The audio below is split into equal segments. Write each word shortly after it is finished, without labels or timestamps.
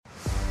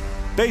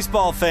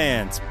Baseball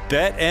fans,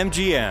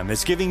 BetMGM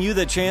is giving you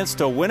the chance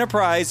to win a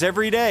prize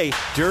every day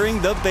during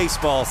the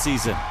baseball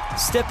season.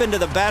 Step into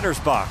the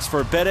batter's box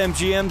for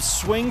BetMGM's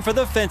Swing for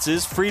the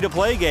Fences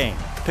free-to-play game.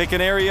 Pick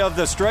an area of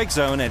the strike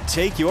zone and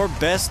take your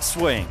best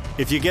swing.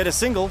 If you get a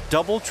single,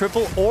 double,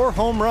 triple, or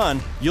home run,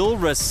 you'll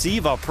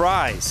receive a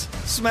prize.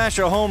 Smash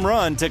a home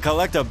run to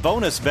collect a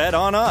bonus bet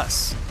on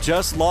us.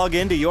 Just log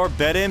into your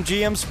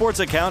BetMGM sports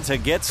account to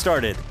get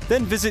started.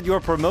 Then visit your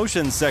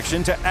promotions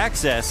section to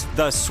access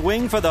the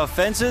Swing for the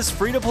Fences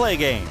free-to-play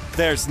game.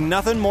 There's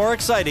nothing more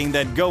exciting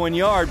than going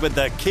yard with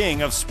the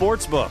king of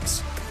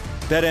sportsbooks.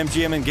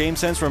 BetMGM and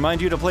GameSense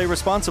remind you to play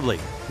responsibly.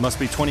 Must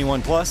be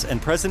 21 plus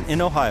and present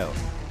in Ohio.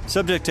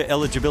 Subject to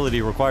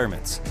eligibility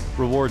requirements.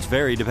 Rewards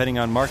vary depending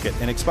on market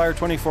and expire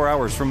 24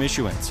 hours from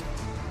issuance.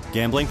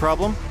 Gambling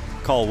problem?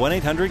 Call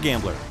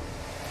 1-800-GAMBLER.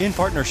 In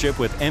partnership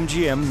with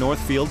MGM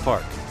Northfield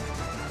Park.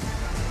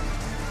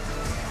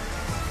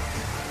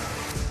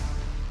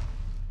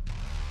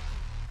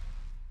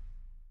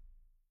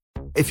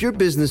 If your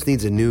business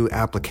needs a new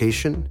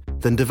application,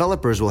 then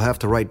developers will have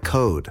to write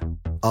code.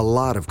 A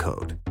lot of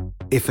code.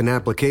 If an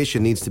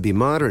application needs to be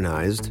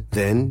modernized,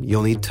 then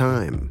you'll need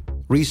time,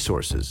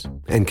 resources,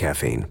 and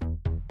caffeine.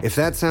 If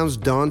that sounds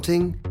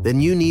daunting,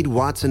 then you need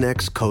Watson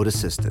X Code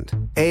Assistant.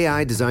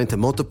 AI designed to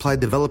multiply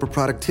developer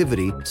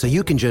productivity so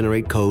you can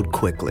generate code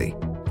quickly.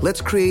 Let's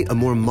create a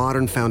more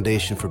modern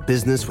foundation for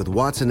business with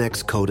Watson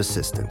X Code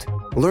Assistant.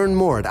 Learn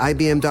more at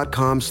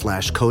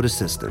ibm.com/code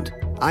assistant.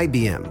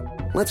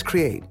 IBM. Let's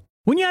create.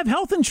 When you have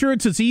health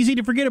insurance, it's easy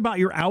to forget about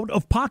your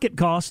out-of-pocket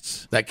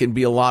costs. That can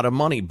be a lot of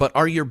money, but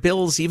are your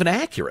bills even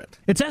accurate?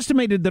 It's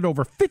estimated that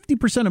over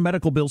 50% of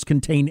medical bills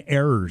contain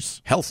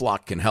errors.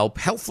 HealthLock can help.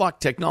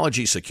 HealthLock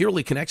technology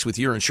securely connects with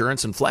your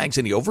insurance and flags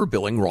any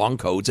overbilling, wrong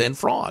codes, and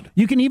fraud.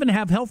 You can even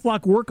have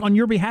HealthLock work on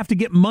your behalf to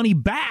get money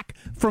back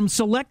from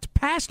select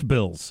past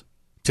bills.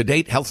 To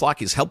date, HealthLock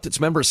has helped its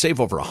members save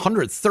over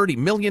 $130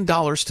 million.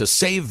 To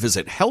save,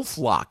 visit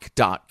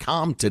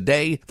healthlock.com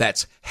today.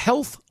 That's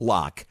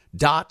healthlock.com.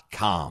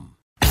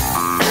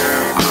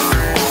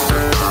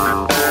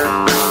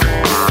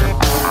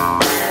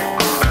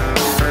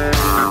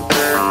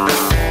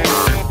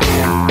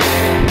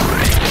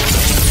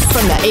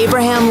 From the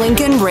Abraham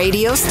Lincoln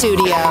Radio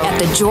Studio at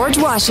the George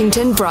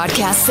Washington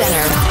Broadcast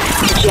Center,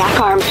 Jack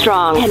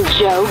Armstrong and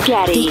Joe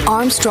Getty. The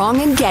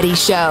Armstrong and Getty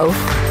Show.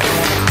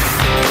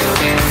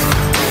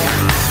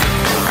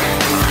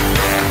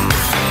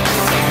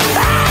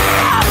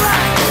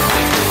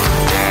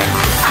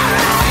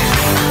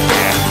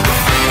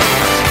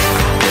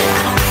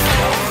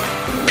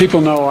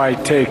 People know I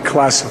take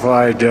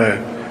classified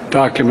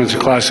documents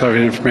and classified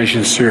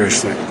information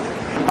seriously.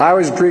 I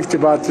was briefed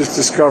about this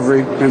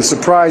discovery and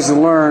surprised to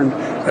learn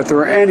that there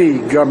were any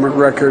government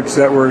records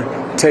that were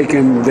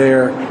taken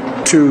there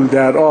to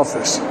that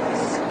office.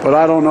 But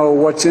I don't know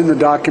what's in the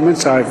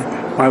documents.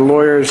 My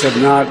lawyers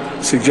have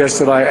not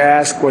suggested I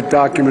ask what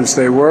documents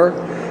they were.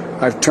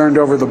 I've turned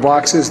over the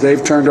boxes.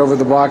 They've turned over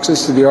the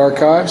boxes to the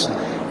archives,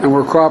 and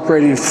we're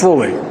cooperating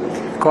fully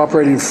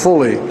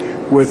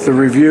with the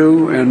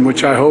review, and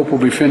which I hope will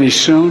be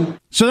finished soon.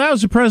 So that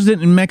was the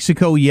president in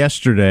Mexico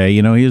yesterday.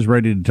 You know, he was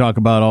ready to talk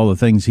about all the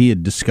things he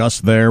had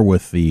discussed there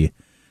with the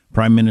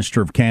Prime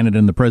Minister of Canada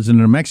and the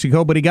President of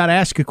Mexico, but he got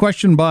asked a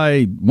question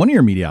by one of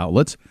your media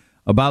outlets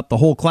about the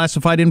whole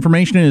classified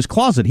information in his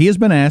closet. He has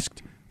been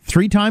asked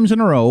 3 times in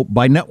a row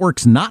by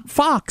networks not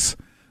Fox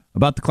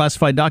about the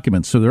classified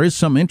documents. So there is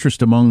some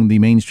interest among the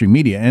mainstream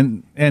media.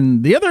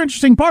 And the other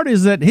interesting part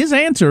is that his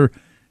answer,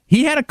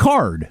 he had a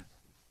card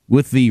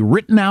with the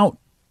written out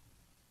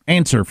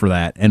answer for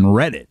that and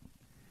read it.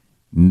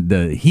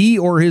 He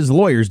or his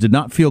lawyers did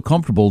not feel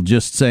comfortable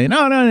just saying, no,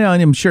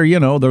 I'm sure,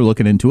 they're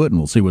looking into it and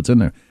we'll see what's in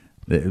there.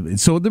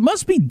 So there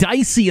must be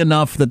dicey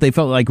enough that they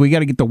felt like we got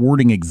to get the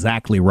wording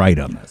exactly right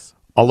on this.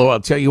 Although I'll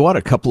tell you what,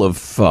 a couple of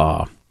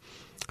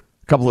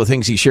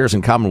things he shares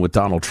in common with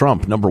Donald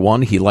Trump. Number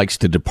one, he likes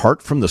to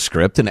depart from the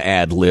script and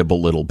ad-lib a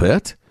little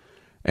bit.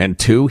 And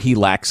 2, he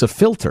lacks a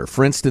filter.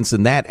 For instance,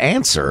 in that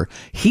answer,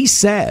 he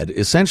said,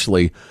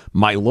 essentially,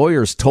 my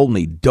lawyers told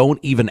me don't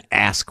even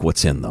ask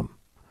what's in them.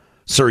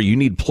 Sir, you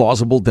need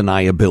plausible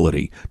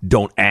deniability.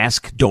 Don't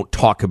ask, don't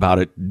talk about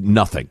it,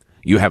 nothing.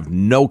 You have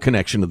no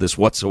connection to this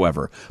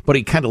whatsoever. But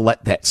he kind of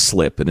let that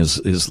slip in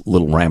his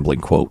little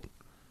rambling quote,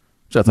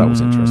 which I thought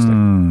was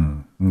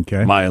interesting.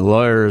 Okay. My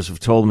lawyers have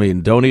told me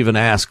don't even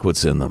ask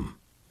what's in them.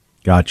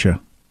 Gotcha.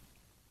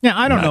 Yeah,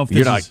 I don't know if this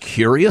you're not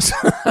curious.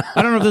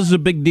 I don't know if this is a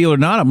big deal or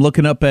not. I'm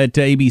looking up at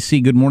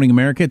ABC Good Morning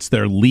America. It's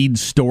their lead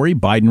story.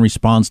 Biden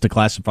responds to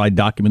classified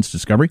documents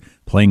discovery,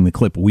 playing the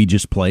clip we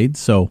just played.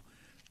 So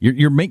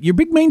your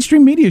big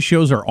mainstream media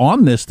shows are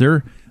on this.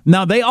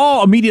 Now they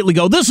all immediately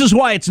go, this is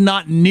why it's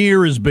not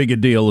near as big a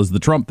deal as the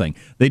Trump thing.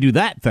 They do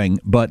that thing,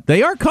 but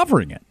they are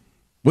covering it,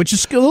 which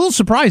is a little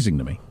surprising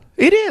to me.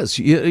 It is,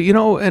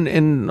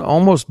 and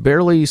almost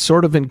barely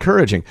sort of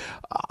encouraging.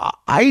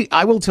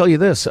 I will tell you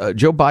this.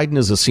 Joe Biden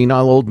is a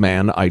senile old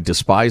man. I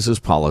despise his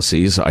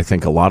policies. I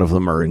think a lot of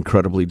them are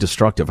incredibly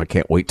destructive. I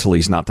can't wait till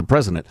he's not the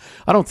president.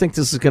 I don't think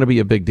this is going to be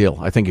a big deal.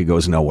 I think it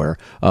goes nowhere,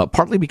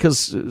 partly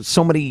because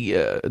so many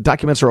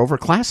documents are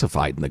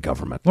overclassified in the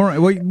government. All right.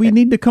 Well, we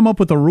need to come up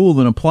with a rule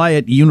and apply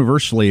it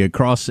universally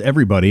across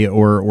everybody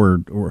or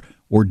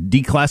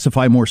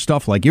declassify more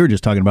stuff like you were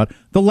just talking about.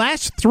 The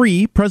last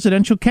 3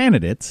 presidential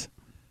candidates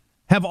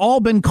have all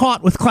been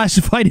caught with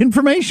classified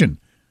information.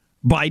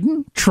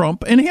 Biden,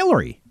 Trump, and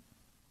Hillary.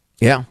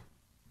 Yeah.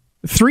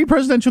 3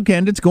 presidential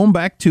candidates going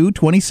back to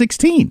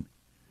 2016.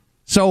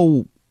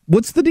 So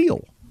what's the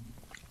deal?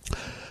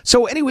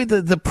 So anyway,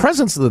 the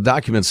presence of the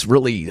documents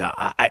really,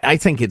 I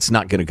think it's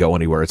not going to go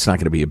anywhere. It's not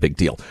going to be a big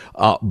deal.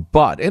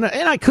 But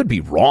I could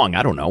be wrong.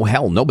 I don't know.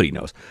 Hell, nobody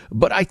knows.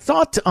 But I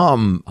thought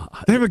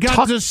they've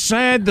got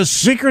the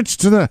secrets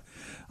to the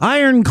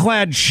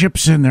ironclad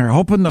ships in there,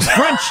 hoping the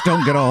French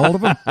don't get a hold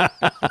of them.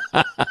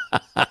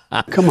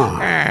 Come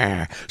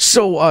on.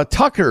 So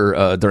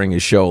Tucker, during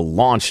his show,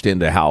 launched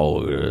into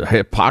how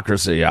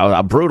hypocrisy,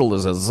 how brutal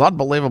is. It's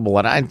unbelievable.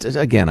 And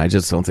I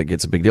just don't think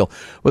it's a big deal.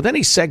 But then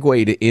he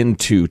segued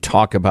into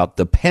talk about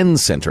the Penn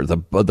Center, the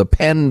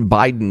Penn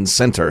Biden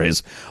Center,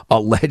 his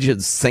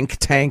alleged think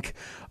tank.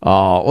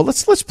 Well,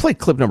 let's play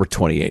clip number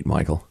 28,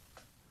 Michael.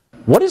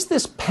 What is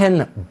this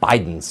Penn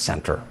Biden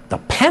Center? The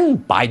Penn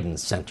Biden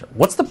Center.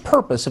 What's the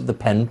purpose of the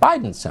Penn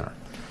Biden Center?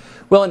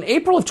 Well, in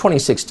April of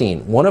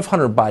 2016, one of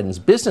Hunter Biden's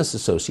business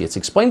associates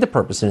explained the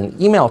purpose in an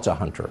email to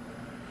Hunter.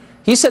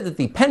 He said that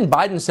the Penn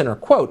Biden Center,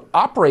 quote,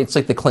 operates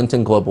like the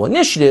Clinton Global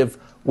Initiative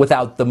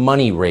without the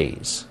money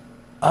raise.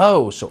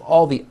 Oh, so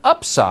all the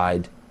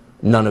upside,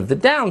 none of the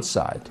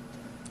downside.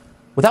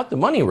 Without the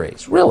money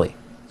raise, really.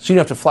 So you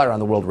don't have to fly around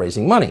the world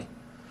raising money.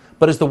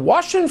 But as the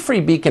Washington Free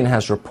Beacon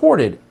has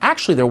reported,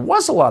 actually there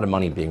was a lot of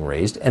money being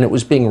raised, and it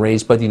was being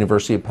raised by the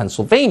University of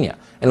Pennsylvania,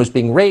 and it was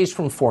being raised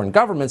from foreign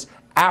governments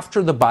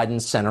after the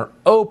Biden Center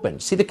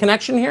opened. See the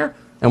connection here?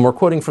 And we're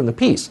quoting from the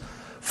piece.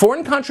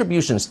 Foreign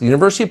contributions to the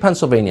University of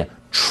Pennsylvania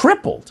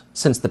tripled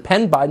since the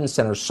Penn Biden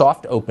Center's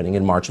soft opening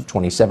in March of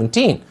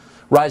 2017,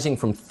 rising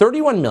from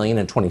 $31 million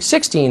in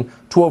 2016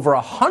 to over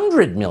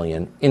 $100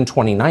 million in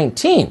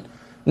 2019.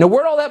 Now,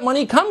 where'd all that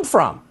money come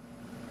from?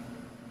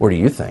 Where do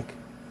you think?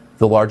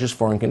 The largest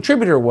foreign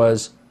contributor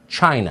was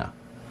China.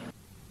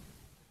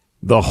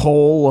 The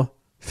whole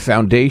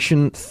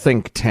foundation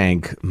think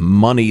tank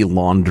money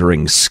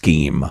laundering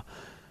scheme.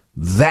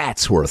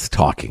 That's worth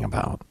talking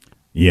about.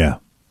 Yeah.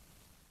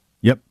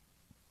 Yep.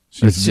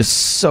 It's just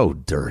so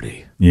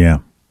dirty. Yeah.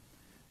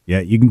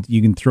 Yeah,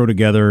 you can throw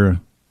together,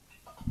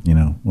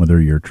 whether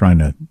you're trying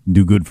to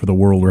do good for the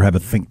world or have a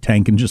think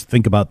tank and just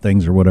think about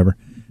things or whatever.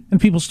 And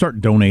people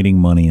start donating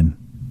money and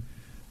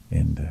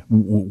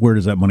where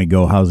does that money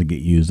go? How does it get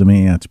used? I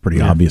mean, it's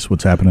pretty obvious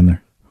what's happening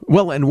there.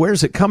 Well, and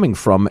where's it coming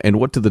from, and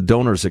what do the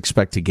donors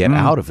expect to get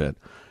out of it?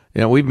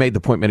 We've made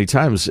the point many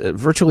times.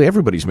 Virtually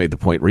everybody's made the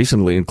point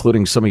recently,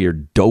 including some of your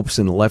dopes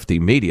in the lefty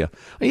media.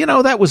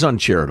 That was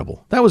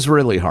uncharitable. That was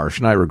really harsh,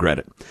 and I regret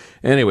it.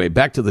 Anyway,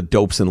 back to the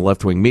dopes in the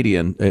left-wing media,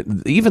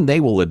 and even they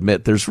will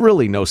admit there's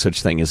really no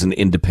such thing as an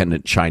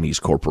independent Chinese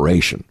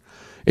corporation.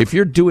 If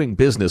you're doing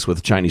business with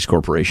a Chinese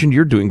corporation,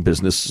 you're doing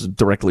business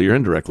directly or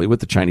indirectly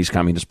with the Chinese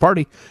Communist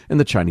Party and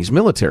the Chinese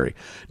military.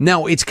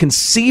 Now, it's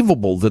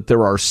conceivable that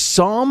there are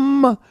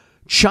some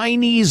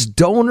Chinese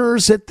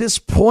donors at this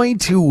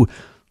point who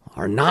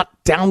are not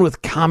down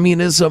with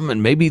communism,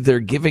 and maybe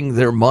they're giving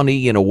their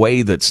money in a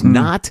way that's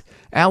not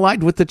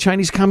allied with the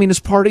Chinese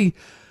Communist Party.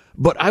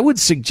 But I would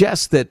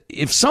suggest that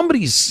if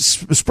somebody's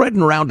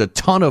spreading around a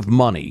ton of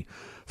money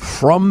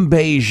from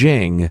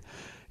Beijing,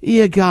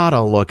 you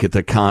gotta look at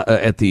the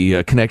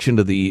connection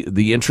to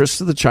the interests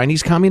of the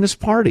Chinese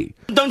Communist Party.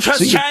 Don't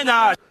trust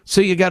China.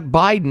 So you got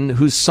Biden,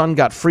 whose son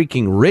got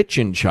freaking rich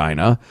in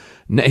China.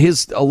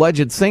 His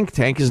alleged think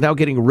tank is now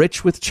getting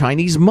rich with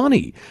Chinese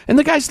money, and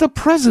the guy's the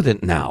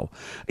president now.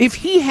 If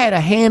he had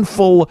a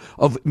handful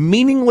of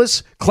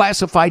meaningless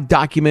classified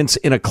documents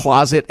in a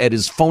closet at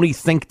his phony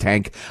think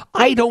tank,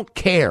 I don't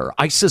care.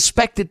 I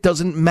suspect it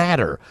doesn't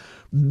matter.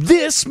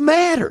 This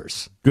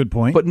matters. Good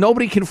point. But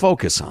nobody can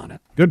focus on it.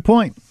 Good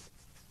point.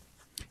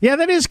 Yeah,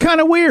 that is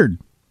kind of weird.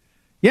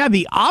 Yeah,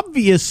 the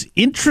obvious,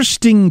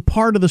 interesting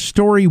part of the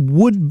story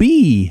would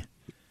be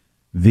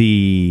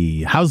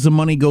how's the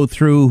money go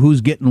through,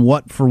 who's getting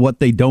what for what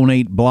they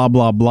donate, blah,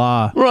 blah,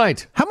 blah.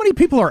 Right. How many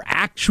people are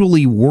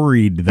actually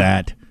worried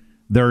that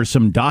there are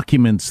some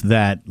documents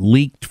that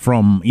leaked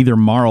from either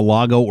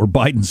Mar-a-Lago or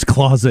Biden's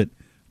closet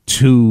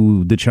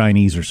to the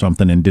Chinese or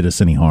something and did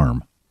us any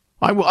harm?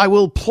 I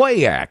will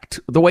play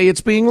act the way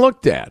it's being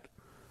looked at.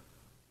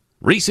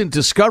 Recent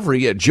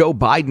discovery at Joe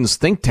Biden's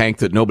think tank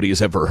that nobody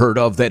has ever heard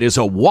of that is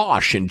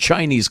awash in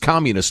Chinese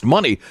communist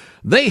money.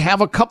 They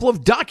have a couple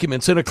of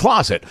documents in a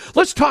closet.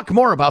 Let's talk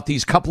more about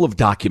these couple of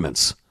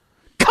documents.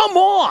 Come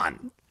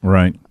on.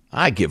 Right.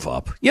 I give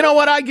up. You know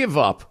what? I give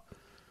up.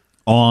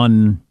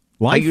 On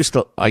life?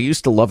 I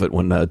used to love it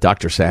when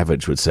Dr.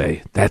 Savage would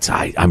say,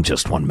 I'm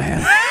just one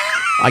man.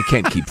 I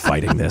can't keep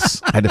fighting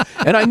this. And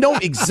I know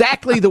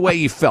exactly the way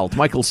he felt.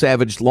 Michael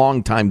Savage,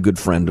 longtime good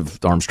friend of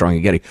Armstrong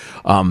and Getty.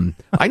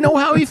 I know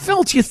how he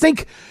felt. You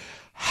think,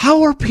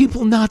 how are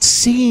people not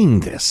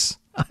seeing this?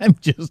 I'm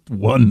just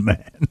one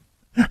man.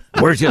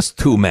 We're just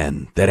two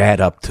men that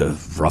add up to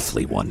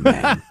roughly one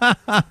man.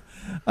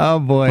 Oh,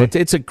 boy. But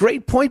it's a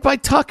great point by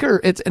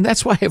Tucker. And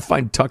that's why I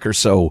find Tucker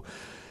so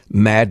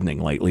maddening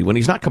lately. When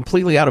he's not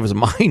completely out of his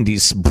mind,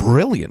 he's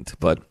brilliant.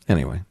 But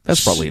anyway,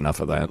 that's probably enough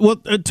of that. Well,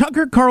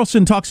 Tucker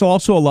Carlson talks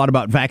also a lot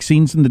about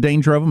vaccines and the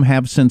danger of them,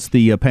 have since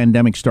the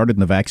pandemic started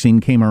and the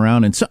vaccine came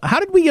around. And so how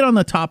did we get on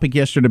the topic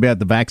yesterday about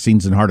the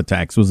vaccines and heart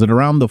attacks? Was it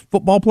around the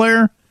football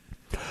player?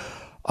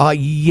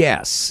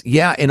 Yes.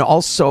 Yeah. And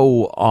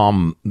also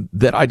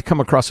that I'd come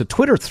across a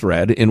Twitter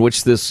thread in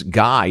which this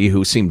guy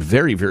who seemed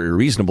very, very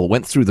reasonable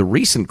went through the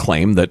recent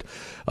claim that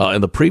in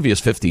the previous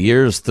 50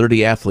 years,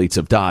 30 athletes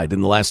have died.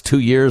 In the last 2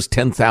 years,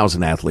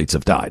 10,000 athletes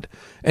have died.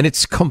 And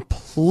it's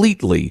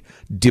completely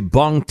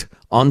debunked,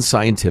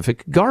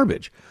 unscientific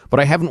garbage. But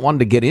I haven't wanted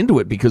to get into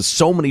it because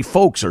so many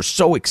folks are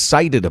so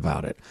excited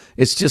about it.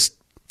 It's just,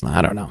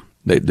 I don't know.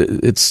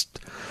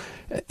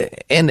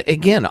 And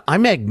again,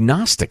 I'm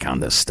agnostic on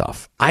this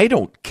stuff. I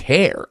don't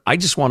care. I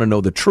just want to know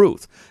the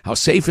truth. How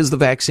safe is the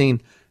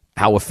vaccine?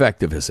 How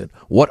effective is it?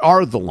 What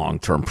are the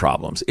long-term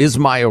problems? Is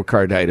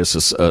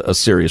myocarditis a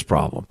serious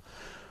problem?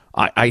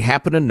 I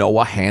happen to know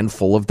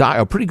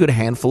a pretty good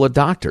handful of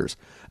doctors,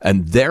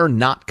 and they're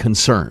not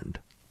concerned.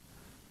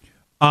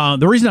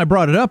 The reason I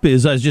brought it up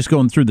is I was just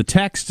going through the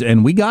text,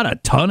 and we got a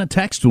ton of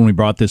text when we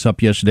brought this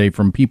up yesterday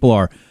from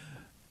people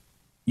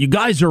you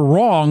guys are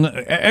wrong,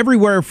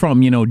 everywhere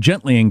from,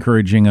 gently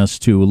encouraging us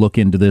to look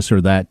into this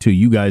or that to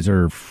you guys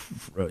are,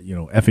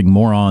 effing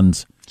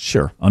morons.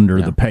 Sure.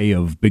 Under the pay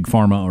of Big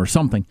Pharma or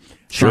something.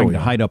 Sure. Trying to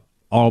hide up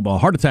all the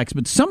heart attacks.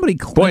 But somebody...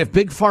 Boy, if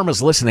Big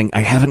Pharma's listening,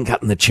 I haven't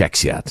gotten the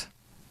checks yet.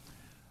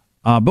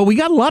 But we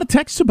got a lot of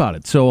texts about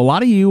it. So a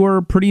lot of you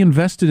are pretty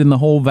invested in the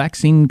whole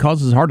vaccine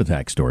causes heart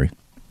attack story.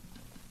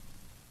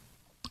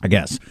 I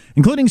guess,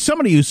 including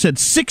somebody who said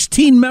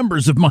 16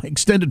 members of my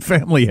extended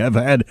family have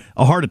had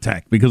a heart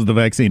attack because of the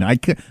vaccine. I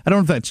don't know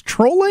if that's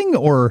trolling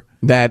or...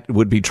 That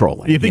would be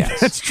trolling. You think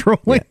that's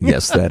trolling? Yeah,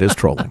 yes, that is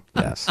trolling.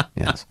 Yes.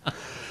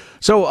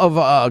 So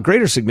of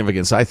greater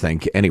significance, I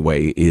think,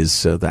 anyway,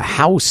 is the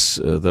House,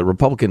 the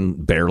Republican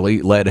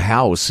barely led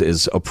House,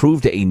 has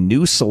approved a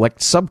new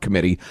select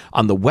subcommittee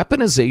on the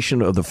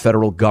weaponization of the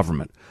federal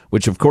government,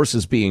 which, of course,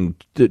 is being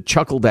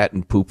chuckled at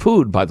and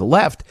poo-pooed by the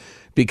left.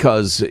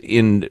 Because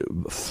in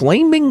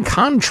flaming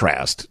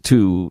contrast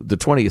to the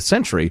 20th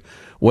century,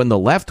 when the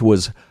left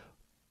was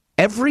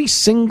every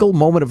single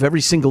moment of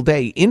every single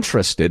day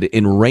interested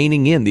in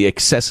reining in the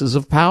excesses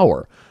of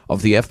power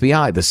of the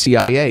FBI, the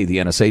CIA, the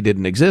NSA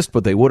didn't exist,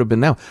 but they would have been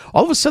now.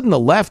 All of a sudden, the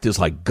left is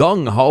like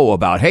gung-ho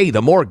about, hey,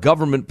 the more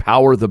government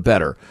power, the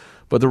better.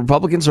 But the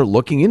Republicans are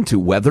looking into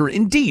whether,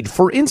 indeed,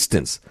 for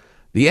instance,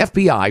 the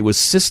FBI was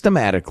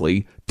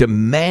systematically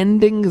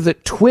demanding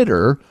that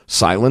Twitter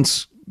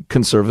silence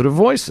conservative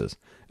voices.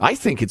 I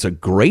think it's a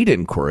great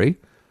inquiry.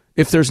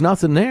 If there's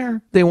nothing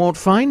there, they won't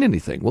find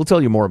anything. We'll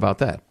tell you more about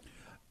that.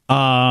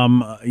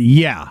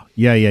 Yeah.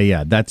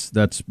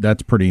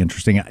 That's pretty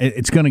interesting.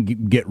 It's going to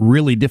get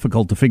really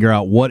difficult to figure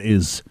out what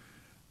is,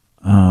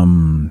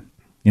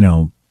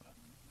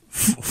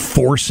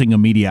 forcing a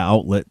media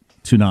outlet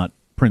to not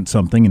print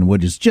something and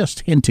what is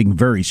just hinting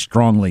very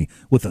strongly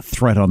with a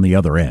threat on the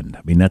other end.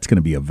 I mean, that's going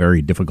to be a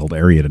very difficult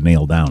area to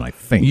nail down, I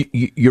think.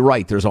 You're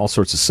right. There's all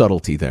sorts of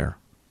subtlety there.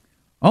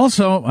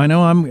 Also, I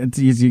know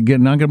you're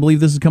not going to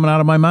believe this is coming out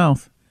of my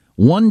mouth.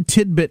 One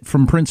tidbit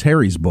from Prince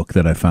Harry's book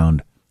that I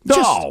found.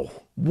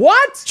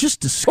 What?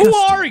 Just disgusting. Who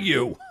are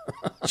you?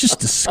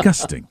 Just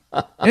disgusting.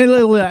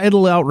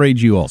 It'll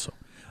outrage you also,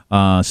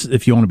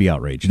 if you want to be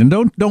outraged. And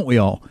don't we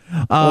all?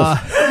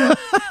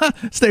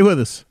 Stay with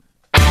us.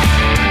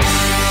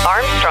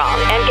 Armstrong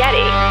and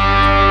Getty.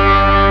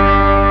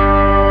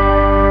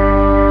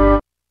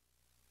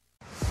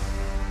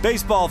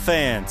 Baseball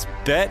fans,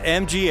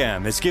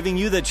 BetMGM is giving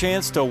you the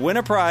chance to win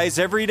a prize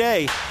every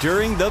day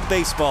during the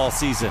baseball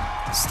season.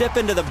 Step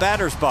into the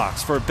batter's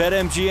box for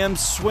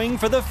BetMGM's Swing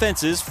for the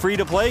Fences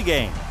free-to-play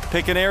game.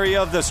 Pick an area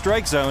of the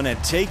strike zone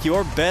and take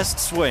your best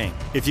swing.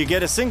 If you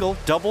get a single,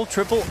 double,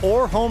 triple,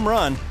 or home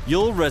run,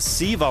 you'll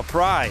receive a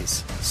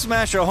prize.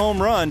 Smash a home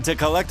run to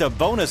collect a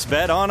bonus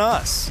bet on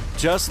us.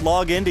 Just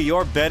log into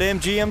your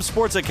BetMGM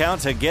sports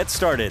account to get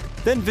started.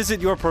 Then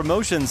visit your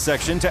promotions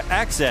section to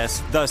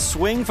access the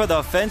Swing for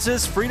the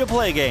Fences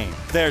free-to-play game.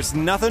 There's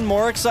nothing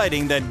more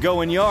exciting than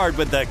going yard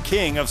with the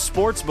king of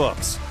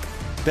sportsbooks.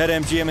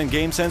 BetMGM and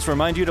GameSense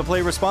remind you to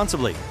play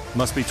responsibly.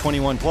 Must be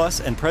 21 plus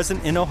and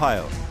present in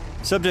Ohio.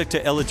 Subject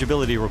to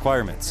eligibility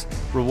requirements.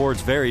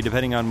 Rewards vary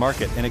depending on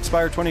market and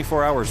expire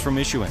 24 hours from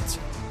issuance.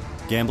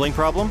 Gambling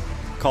problem?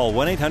 Call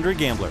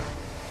 1-800-GAMBLER.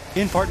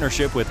 In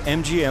partnership with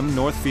MGM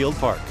Northfield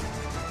Park.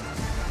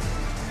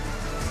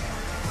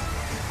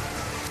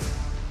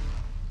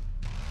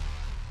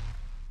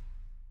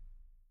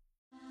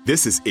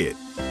 This is it.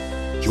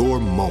 Your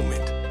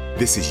moment.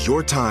 This is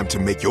your time to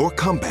make your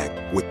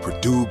comeback with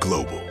Purdue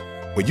Global.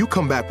 When you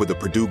come back with a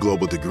Purdue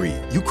Global degree,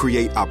 you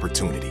create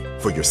opportunity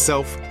for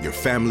yourself, your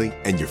family,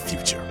 and your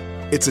future.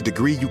 It's a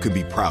degree you can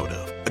be proud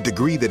of, a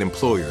degree that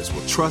employers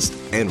will trust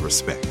and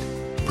respect.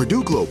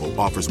 Purdue Global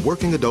offers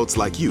working adults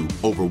like you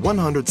over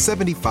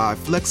 175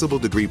 flexible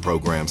degree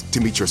programs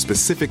to meet your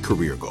specific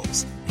career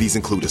goals. These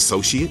include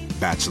associate,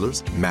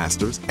 bachelor's,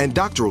 master's, and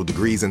doctoral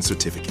degrees and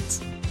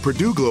certificates.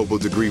 Purdue Global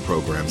degree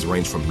programs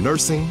range from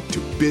nursing to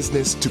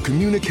business to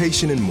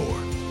communication and more.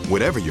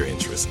 Whatever your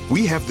interest,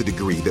 we have the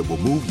degree that will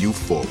move you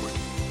forward.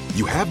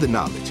 You have the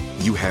knowledge,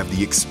 you have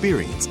the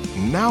experience.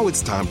 Now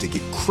it's time to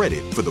get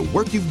credit for the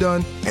work you've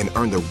done and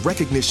earn the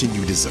recognition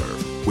you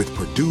deserve with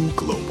Purdue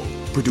Global,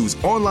 Purdue's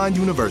online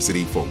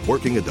university for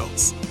working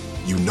adults.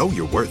 You know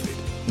you're worth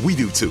it. We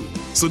do too.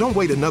 So don't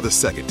wait another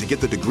second to get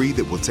the degree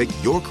that will take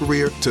your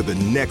career to the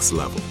next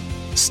level.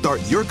 Start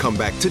your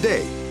comeback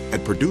today at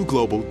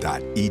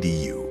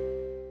purdueglobal.edu.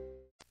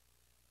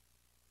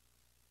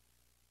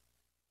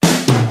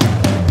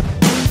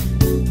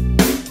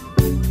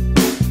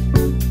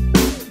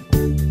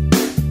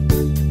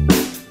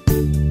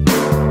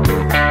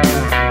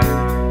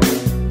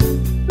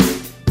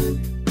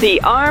 The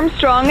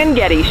Armstrong and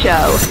Getty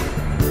Show.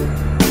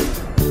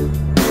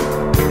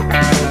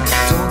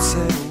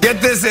 Get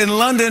this, in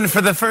London,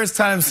 for the first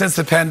time since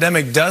the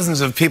pandemic,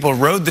 dozens of people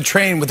rode the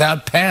train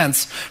without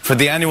pants for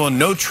the annual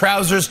No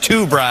Trousers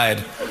 2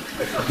 Bride.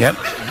 Yep,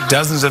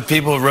 dozens of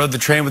people rode the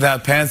train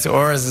without pants,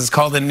 or as it's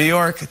called in New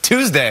York,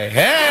 Tuesday.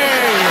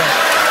 Hey!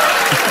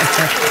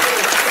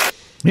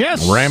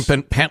 Yes.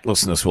 Rampant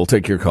pantlessness will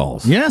take your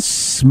calls.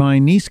 Yes, my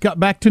niece got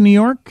back to New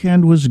York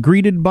and was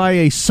greeted by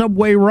a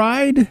subway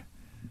ride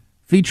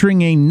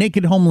featuring a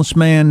naked homeless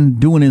man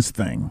doing his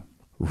thing.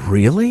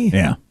 Really?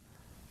 Yeah.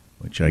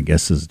 Which I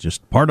guess is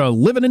just part of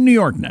living in New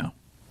York now.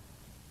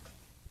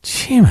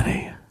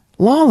 Jiminy.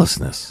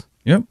 Lawlessness.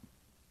 Yep.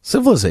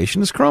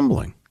 Civilization is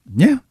crumbling.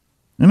 Yeah.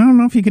 And I don't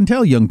know if you can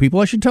tell young people.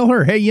 I should tell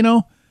her, hey,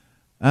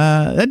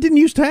 that didn't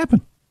used to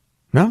happen.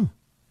 No.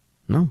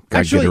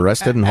 Got to get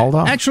arrested and hauled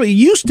off. Actually, it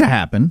used to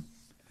happen.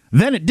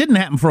 Then it didn't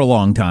happen for a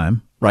long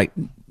time. Right.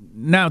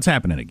 Now it's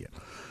happening again.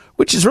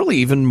 Which is really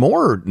even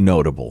more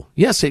notable.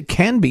 Yes, it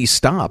can be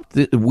stopped.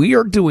 We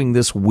are doing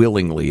this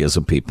willingly as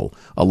a people,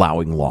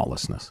 allowing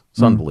lawlessness.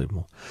 It's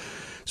unbelievable.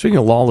 Speaking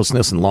of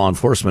lawlessness and law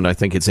enforcement, I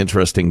think it's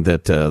interesting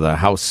that the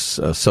House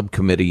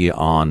subcommittee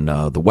on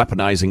the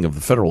weaponizing of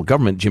the federal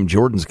government, Jim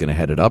Jordan's going to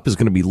head it up, is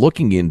going to be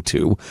looking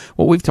into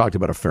what we've talked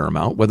about a fair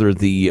amount, whether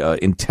the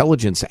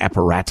intelligence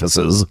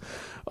apparatuses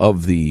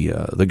of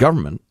the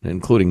government,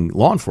 including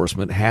law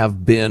enforcement,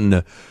 have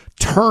been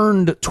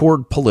turned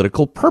toward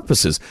political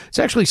purposes. It's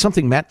actually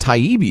something Matt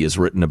Taibbi has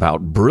written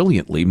about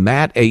brilliantly.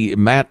 Matt,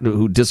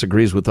 who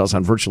disagrees with us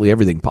on virtually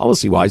everything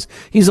policy-wise,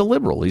 he's a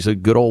liberal. He's a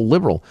good old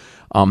liberal.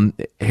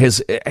 He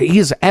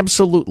is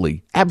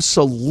absolutely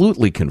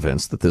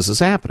convinced that this is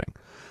happening.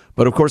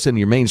 But of course, in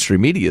your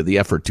mainstream media, the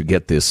effort to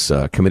get this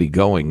subcommittee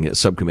going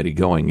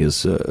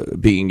is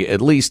being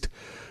at least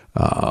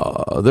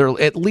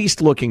they're at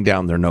least looking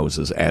down their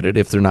noses at it,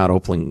 if they're not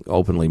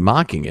openly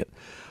mocking it.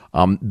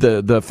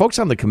 The folks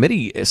on the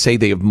committee say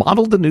they have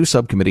modeled the new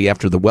subcommittee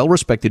after the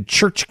well-respected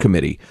Church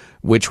Committee,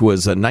 which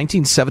was a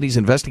 1970s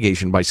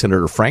investigation by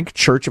Senator Frank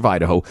Church of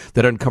Idaho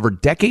that uncovered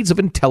decades of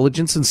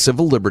intelligence and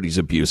civil liberties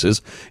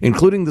abuses,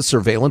 including the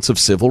surveillance of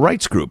civil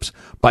rights groups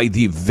by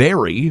the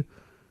very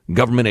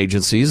government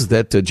agencies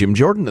that Jim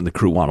Jordan and the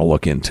crew want to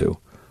look into.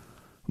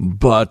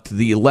 But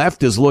the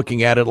left is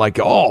looking at it like,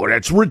 oh,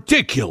 that's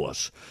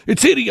ridiculous.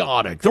 It's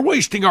idiotic. They're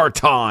wasting our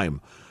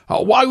time.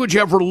 Why would you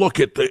ever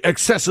look at the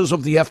excesses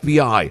of the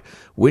FBI?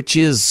 Which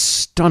is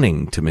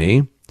stunning to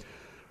me.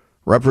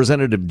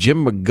 Representative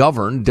Jim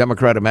McGovern,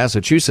 Democrat of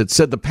Massachusetts,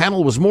 said the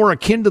panel was more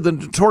akin to the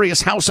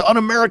notorious House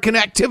Un-American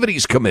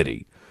Activities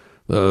Committee,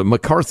 the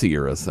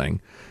McCarthy-era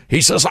thing.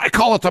 He says, I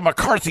call it the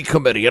McCarthy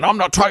Committee, and I'm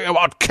not talking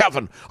about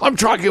Kevin. I'm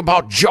talking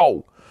about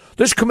Joe.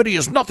 This committee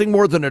is nothing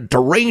more than a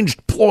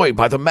deranged ploy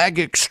by the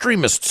MAGA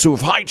extremists who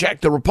have hijacked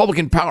the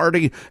Republican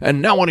Party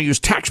and now want to use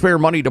taxpayer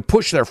money to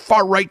push their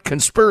far-right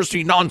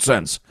conspiracy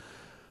nonsense.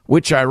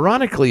 Which,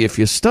 ironically, if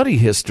you study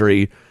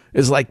history,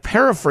 is like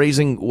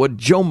paraphrasing what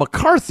Joe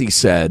McCarthy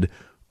said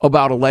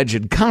about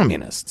alleged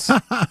communists.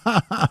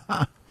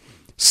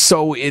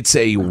 So it's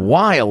a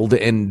wild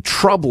and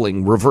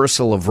troubling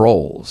reversal of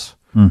roles.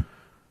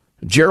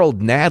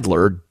 Gerald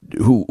Nadler,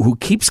 who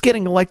keeps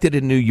getting elected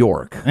in New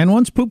York. And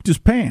once pooped his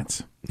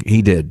pants.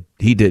 He did,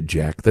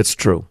 Jack. That's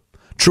true.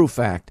 True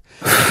fact.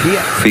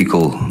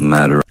 Fecal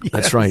matter.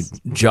 That's right.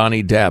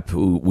 Johnny Depp,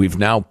 who we've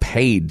now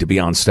paid to be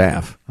on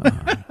staff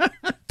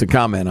to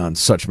comment on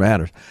such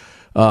matters.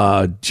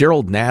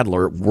 Gerald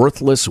Nadler,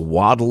 worthless,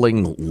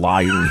 waddling,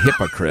 lying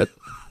hypocrite,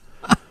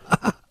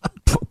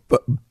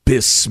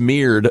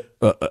 besmeared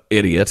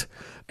idiot,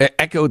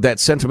 echoed that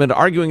sentiment,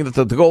 arguing that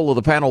the goal of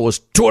the panel was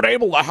to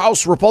enable the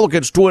House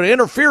Republicans to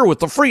interfere with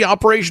the free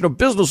operation of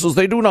businesses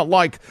they do not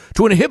like,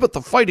 to inhibit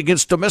the fight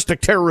against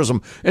domestic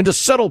terrorism, and to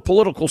settle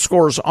political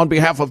scores on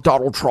behalf of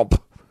Donald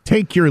Trump.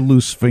 Take your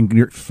loose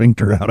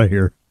sphincter out of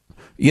here.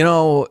 You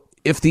know,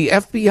 if the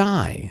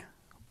FBI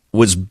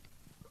was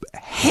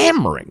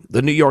hammering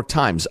the New York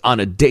Times on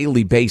a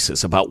daily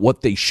basis about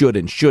what they should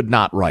and should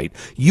not write,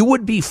 you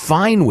would be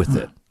fine with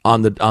it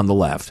on the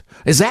left.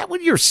 Is that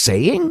what you're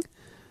saying?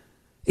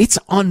 It's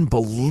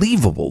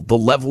unbelievable, the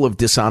level of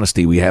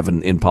dishonesty we have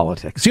in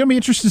politics. It's going to be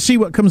interesting to see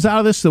what comes out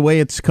of this, the way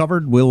it's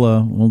covered.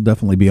 We'll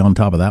definitely be on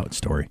top of that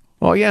story.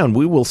 Well, yeah, and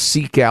we will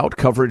seek out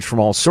coverage from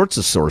all sorts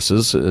of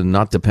sources and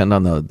not depend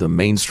on the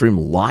mainstream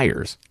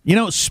liars. You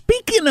know,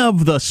 speaking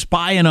of the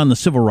spying on the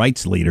civil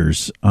rights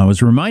leaders, I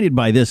was reminded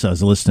by this. I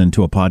was listening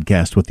to a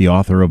podcast with the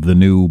author of the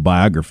new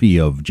biography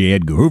of J.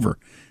 Edgar Hoover,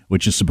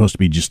 which is supposed to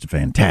be just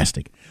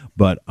fantastic.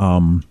 But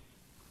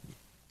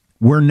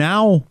we're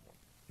now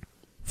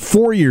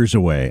 4 years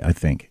away, I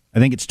think. I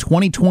think it's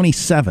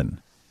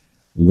 2027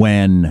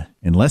 when,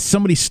 unless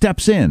somebody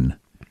steps in,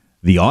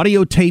 the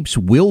audio tapes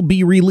will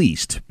be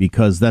released,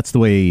 because that's the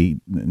way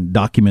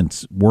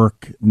documents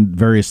work.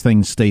 Various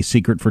things stay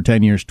secret for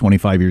 10 years,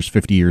 25 years,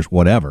 50 years,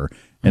 whatever,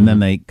 and then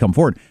they come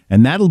forward.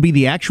 And that'll be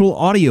the actual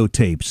audio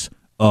tapes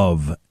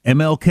of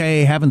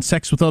MLK having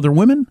sex with other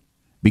women,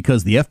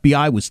 because the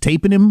FBI was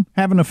taping him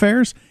having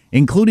affairs,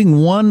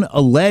 including one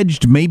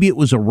alleged, maybe it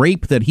was a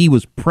rape that he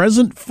was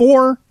present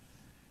for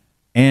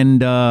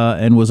and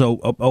was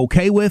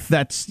okay with.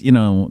 That's,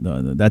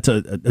 that's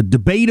a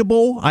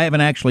debatable. I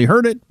haven't actually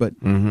heard it, but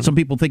some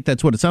people think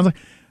that's what it sounds like.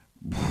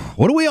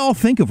 What do we all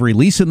think of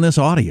releasing this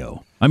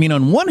audio? I mean,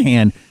 on one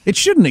hand, it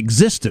shouldn't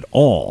exist at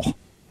all.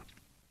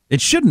 It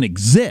shouldn't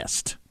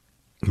exist.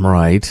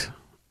 Right.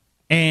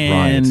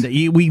 And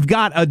we've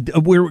got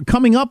we're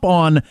coming up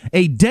on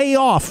a day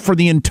off for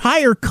the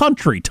entire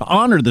country to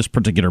honor this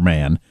particular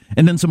man.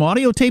 And then some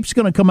audio tape's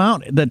going to come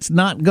out that's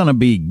not going to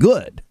be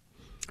good.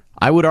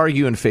 I would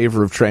argue in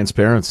favor of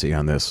transparency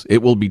on this.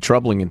 It will be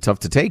troubling and tough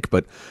to take,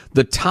 but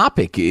the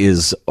topic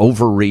is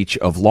overreach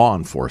of law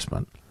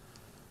enforcement.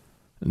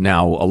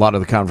 Now, a lot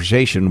of the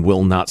conversation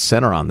will not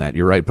center on that.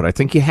 You're right, but I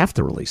think you have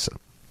to release it.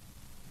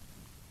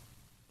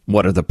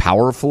 What, are the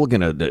powerful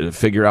going to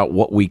figure out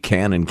what we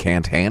can and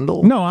can't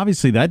handle? No,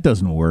 obviously that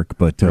doesn't work,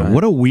 but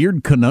what a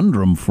weird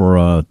conundrum for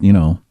a,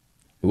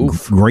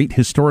 great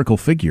historical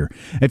figure.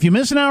 If you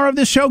miss an hour of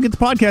this show, get the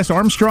podcast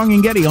Armstrong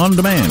and Getty on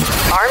demand.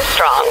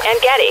 Armstrong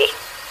and Getty.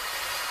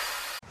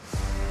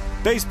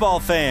 Baseball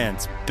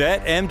fans,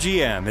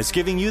 BetMGM is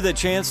giving you the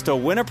chance to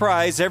win a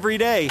prize every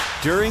day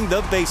during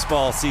the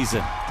baseball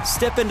season.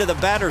 Step into the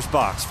batter's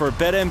box for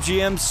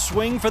BetMGM's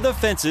Swing for the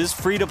Fences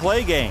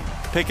free-to-play game.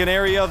 Pick an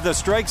area of the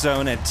strike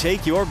zone and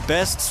take your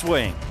best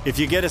swing. If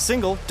you get a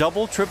single,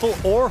 double, triple,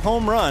 or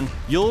home run,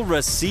 you'll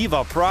receive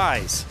a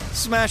prize.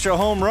 Smash a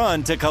home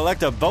run to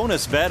collect a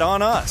bonus bet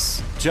on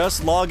us.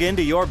 Just log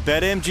into your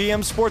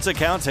BetMGM sports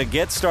account to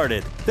get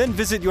started. Then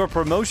visit your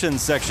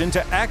promotions section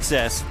to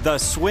access the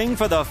Swing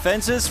for the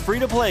Fences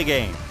free-to-play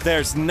game.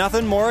 There's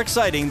nothing more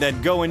exciting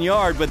than going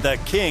yard with the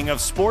king of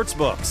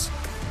sportsbooks.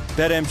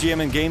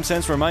 BetMGM and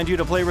GameSense remind you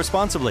to play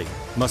responsibly.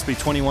 Must be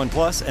 21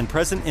 plus and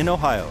present in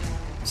Ohio.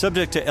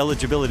 Subject to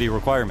eligibility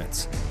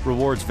requirements.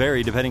 Rewards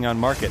vary depending on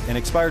market and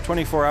expire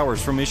 24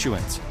 hours from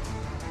issuance.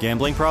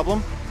 Gambling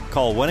problem?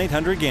 Call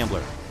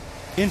 1-800-GAMBLER.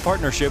 In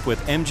partnership with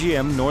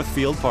MGM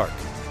Northfield Park.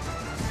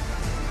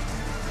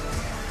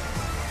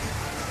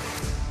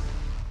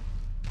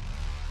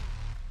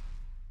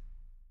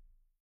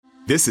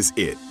 This is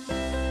it.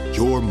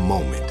 Your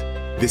moment.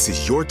 This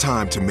is your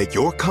time to make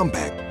your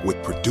comeback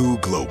with Purdue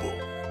Global.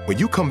 When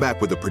you come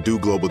back with a Purdue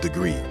Global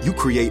degree, you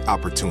create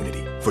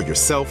opportunity for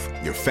yourself,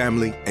 your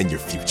family, and your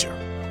future.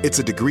 It's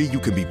a degree you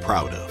can be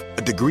proud of,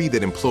 a degree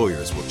that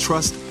employers will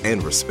trust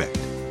and respect.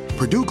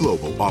 Purdue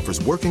Global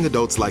offers working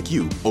adults like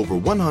you over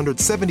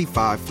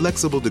 175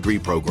 flexible degree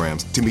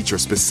programs to meet your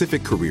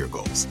specific career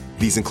goals.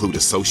 These include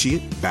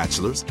associate,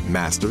 bachelor's,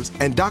 master's,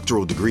 and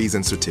doctoral degrees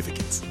and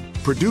certificates.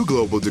 Purdue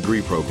Global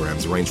degree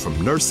programs range from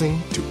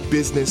nursing to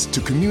business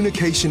to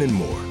communication and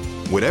more.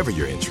 Whatever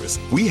your interest,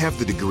 we have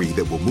the degree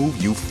that will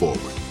move you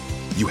forward.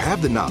 You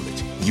have the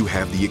knowledge, you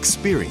have the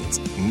experience.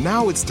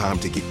 Now it's time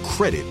to get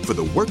credit for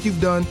the work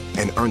you've done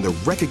and earn the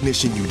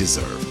recognition you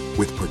deserve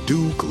with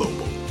Purdue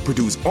Global,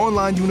 Purdue's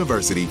online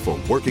university for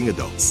working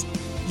adults.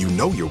 You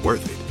know you're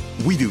worth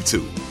it. We do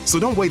too. So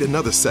don't wait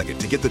another second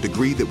to get the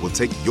degree that will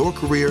take your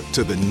career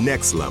to the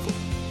next level.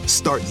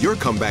 Start your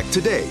comeback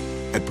today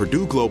at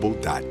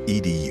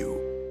purdueglobal.edu.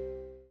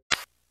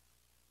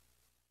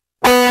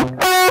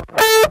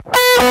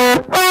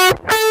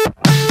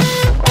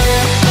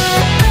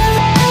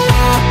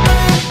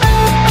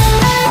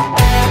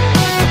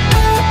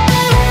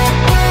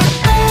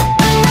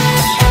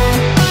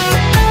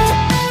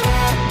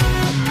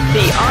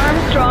 The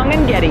Armstrong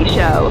and Getty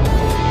Show.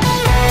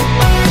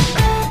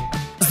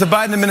 The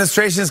Biden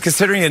administration is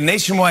considering a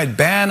nationwide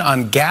ban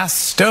on gas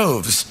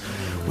stoves,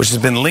 which has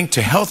been linked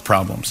to health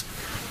problems.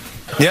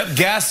 Yep,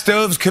 gas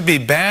stoves could be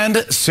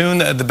banned soon.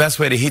 The best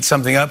way to heat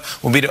something up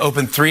will be to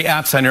open 3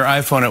 apps on your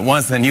iPhone at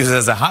once and then use it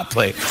as a hot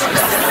plate. Get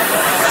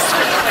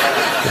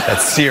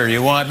that sear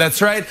you want.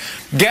 That's right.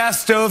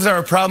 Gas stoves are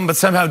a problem, but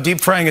somehow deep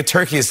frying a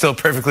turkey is still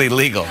perfectly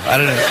legal. I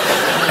don't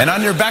know. And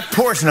on your back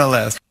porch, no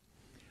less.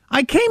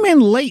 I came in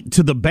late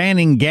to the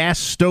banning gas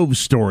stove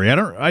story.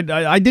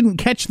 I didn't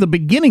catch the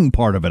beginning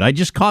part of it. I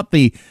just caught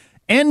the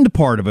end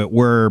part of it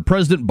where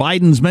President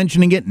Biden's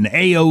mentioning it and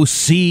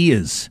AOC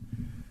is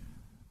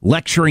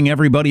lecturing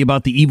everybody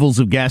about the evils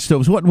of gas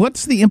stoves.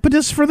 What's the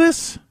impetus for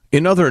this?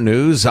 In other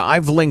news,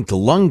 I've linked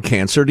lung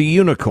cancer to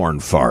unicorn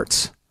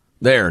farts.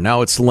 There,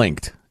 now it's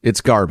linked.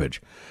 It's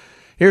garbage.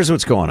 Here's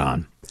what's going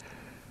on.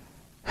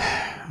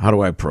 How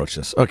do I approach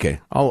this? Okay,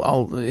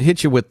 I'll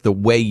hit you with the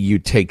way you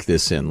take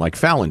this in. Like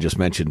Fallon just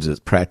mentioned,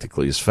 it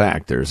practically as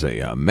fact. There's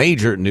a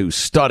major new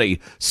study.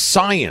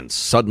 Science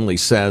suddenly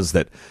says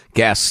that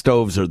gas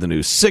stoves are the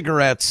new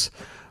cigarettes.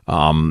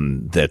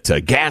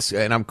 Gas,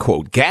 and I'm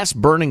quote, gas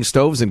burning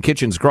stoves in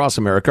kitchens across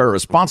America are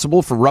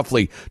responsible for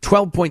roughly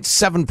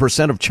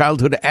 12.7% of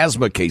childhood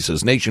asthma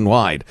cases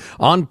nationwide,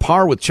 on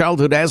par with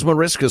childhood asthma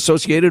risk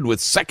associated with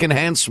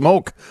secondhand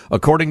smoke,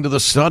 according to the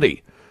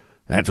study.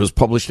 That was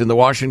published in the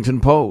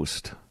Washington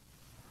Post.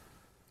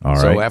 All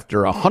right. So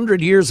after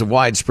 100 years of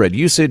widespread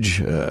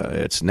usage,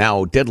 it's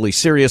now deadly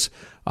serious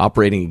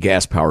operating a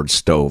gas-powered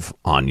stove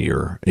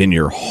in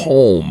your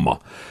home.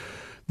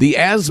 The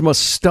asthma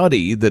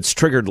study that's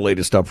triggered the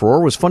latest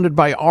uproar was funded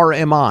by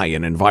RMI,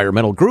 an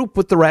environmental group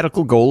with the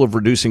radical goal of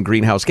reducing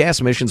greenhouse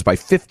gas emissions by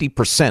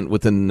 50%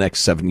 within the next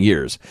 7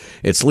 years.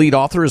 Its lead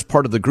author is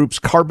part of the group's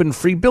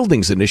Carbon-Free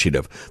Buildings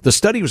Initiative. The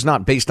study was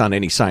not based on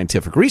any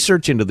scientific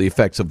research into the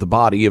effects of the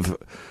body of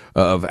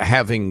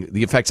having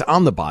the effects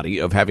on the body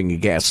of having a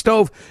gas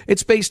stove.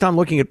 It's based on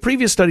looking at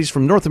previous studies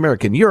from North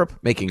America and Europe,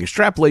 making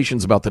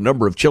extrapolations about the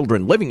number of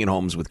children living in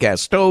homes with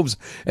gas stoves,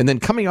 and then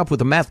coming up with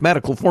a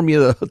mathematical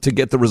formula to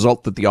get the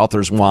result that the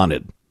authors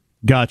wanted.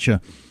 Gotcha.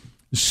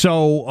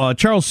 So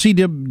Charles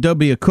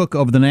C.W. Cook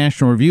of the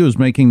National Review is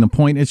making the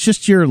point, it's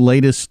just your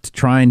latest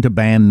trying to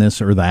ban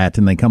this or that,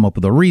 and they come up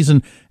with a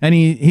reason. And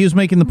he was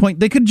making the point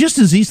they could just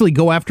as easily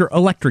go after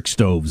electric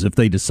stoves if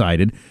they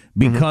decided,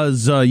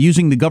 because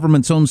using the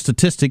government's own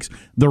statistics,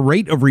 the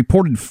rate of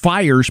reported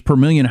fires per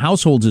million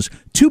households is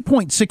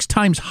 2.6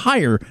 times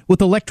higher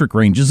with electric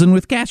ranges than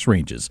with gas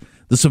ranges.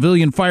 The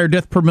civilian fire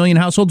death per million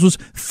households was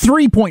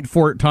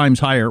 3.4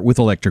 times higher with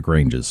electric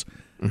ranges.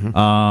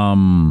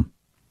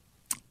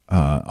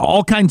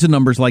 All kinds of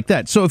numbers like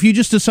that. So if you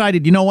just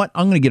decided, you know what,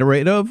 I'm going to get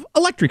rid of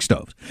electric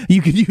stoves,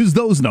 you could use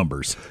those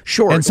numbers.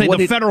 Sure. And say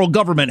the federal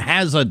government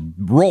has a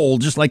role,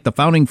 just like the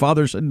founding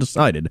fathers had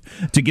decided,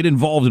 to get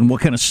involved in what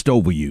kind of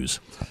stove we use.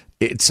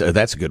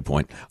 That's a good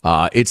point.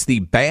 It's the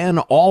ban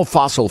all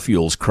fossil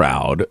fuels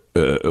crowd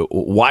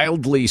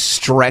wildly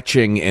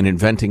stretching and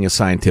inventing a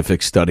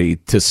scientific study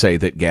to say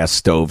that gas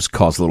stoves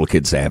cause little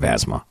kids to have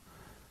asthma.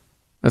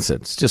 That's it.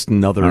 It's just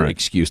another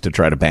excuse to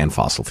try to ban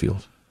fossil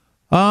fuels.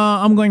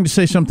 I'm going to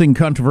say something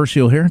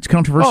controversial here. It's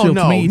controversial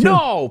to me, too.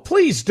 No,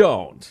 please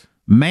don't.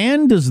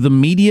 Man, does the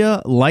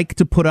media like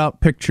to put out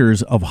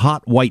pictures of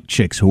hot white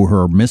chicks who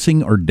are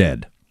missing or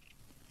dead?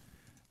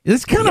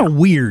 It's kind of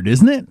weird,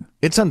 isn't it?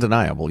 It's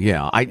undeniable,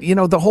 yeah.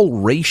 The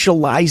whole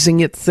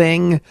racializing it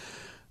thing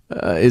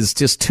is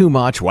just too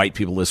much. White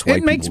people this,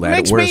 white people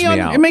that. It wears me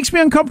out. It makes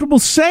me uncomfortable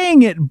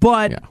saying it,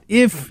 but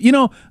if,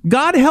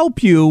 God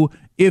help you,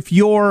 if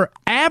your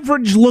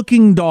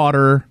average-looking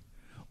daughter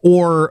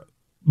or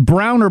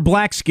brown or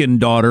black-skinned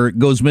daughter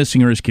goes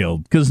missing or is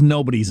killed, because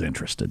nobody's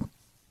interested.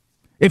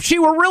 If she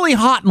were really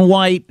hot and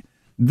white,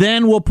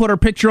 then we'll put her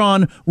picture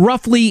on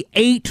roughly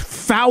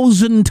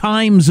 8,000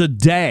 times a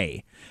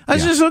day. I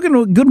was just looking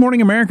at Good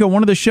Morning America,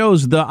 one of the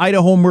shows, the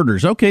Idaho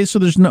murders. Okay, so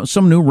there's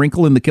some new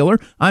wrinkle in the killer.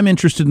 I'm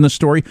interested in the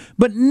story.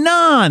 But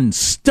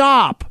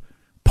non-stop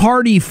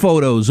party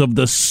photos of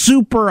the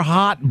super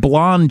hot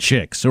blonde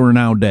chicks who are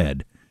now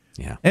dead.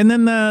 Yeah. And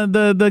then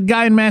the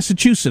guy in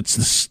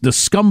Massachusetts, the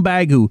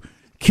scumbag who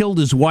killed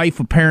his wife,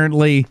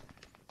 apparently.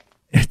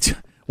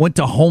 Went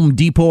to Home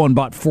Depot and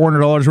bought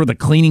 $400 worth of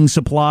cleaning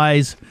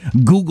supplies.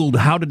 Googled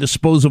how to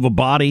dispose of a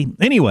body.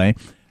 Anyway,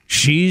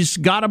 she's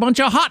got a bunch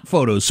of hot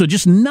photos. So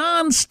just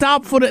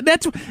nonstop photo.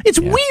 It's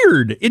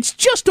weird. It's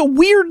just a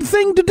weird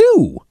thing to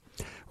do.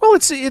 Well,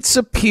 it's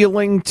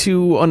appealing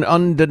to an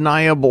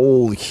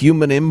undeniable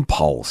human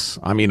impulse.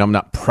 I mean, I'm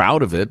not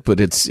proud of it, but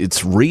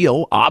it's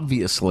real,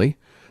 obviously.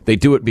 They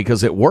do it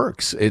because it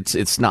works.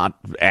 It's not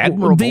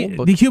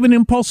admirable. The human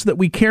impulse that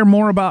we care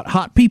more about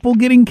hot people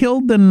getting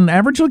killed than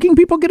average-looking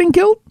people getting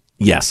killed?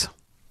 Yes.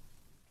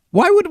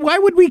 Why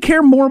would we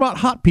care more about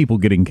hot people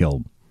getting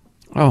killed?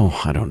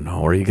 Oh, I don't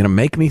know. Are you going to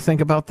make me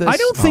think about this? I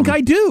don't think I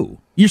do.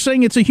 You're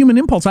saying it's a human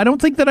impulse. I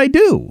don't think that I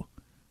do.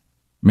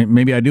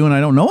 Maybe I do and I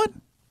don't know it?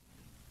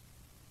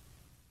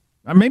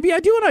 Maybe I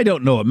do and I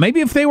don't know it.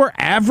 Maybe if they were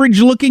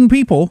average-looking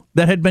people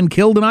that had been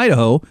killed in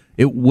Idaho,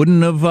 it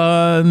wouldn't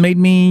have made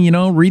me,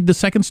 read the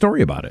second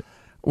story about it.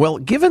 Well,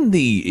 given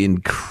the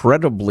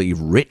incredibly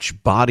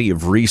rich body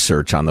of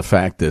research on the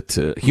fact that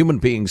human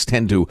beings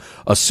tend to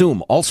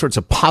assume all sorts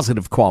of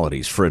positive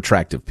qualities for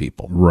attractive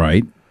people.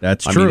 Right.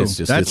 That's true. Mean,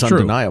 it's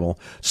undeniable.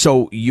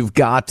 So you've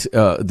got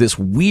this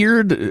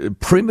weird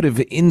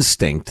primitive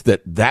instinct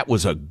that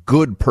was a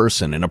good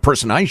person and a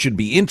person I should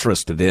be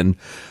interested in.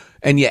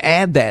 and you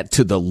add that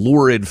to the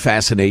lurid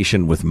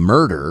fascination with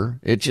murder,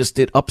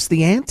 it ups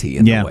the ante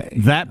in a way.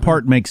 That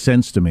part makes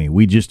sense to me.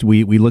 We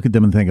look at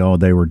them and think, oh,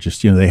 they were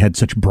just, they had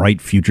such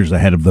bright futures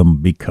ahead of them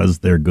because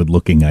they're good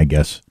looking, I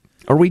guess.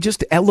 Or we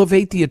just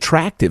elevate the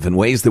attractive in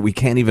ways that we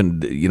can't even,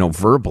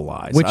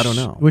 verbalize. I don't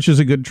know. Which is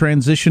a good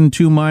transition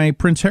to my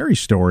Prince Harry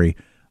story.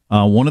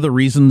 One of the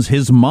reasons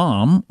his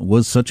mom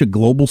was such a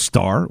global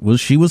star was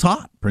she was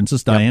hot.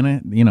 Princess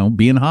Diana,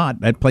 being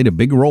hot, that played a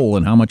big role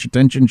in how much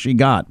attention she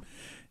got.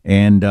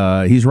 And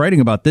he's writing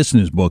about this in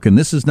his book, and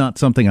this is not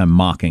something I'm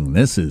mocking.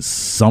 This is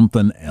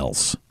something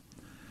else.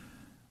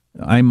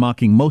 I'm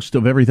mocking most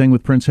of everything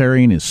with Prince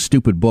Harry in his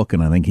stupid book,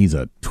 and I think he's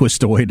a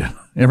twistoid,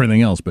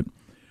 everything else. But,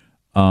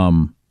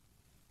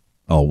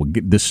 we'll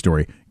get this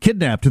story.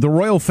 Kidnapped. The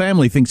royal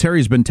family thinks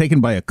Harry's been taken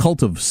by a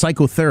cult of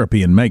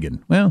psychotherapy and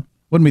Meghan. Well,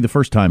 wouldn't be the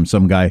first time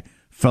some guy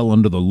fell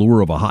under the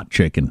lure of a hot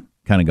chick and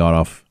kind of got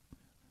off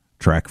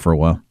track for a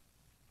while.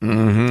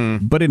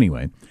 Mm-hmm. But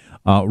anyway,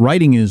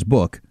 writing his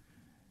book,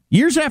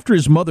 years after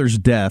his mother's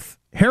death,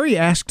 Harry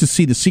asked to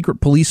see the secret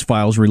police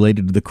files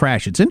related to the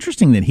crash. It's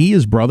interesting that he,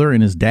 his brother,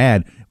 and his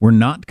dad were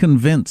not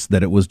convinced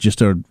that it was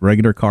just a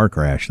regular car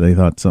crash. They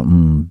thought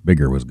something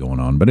bigger was going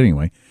on. But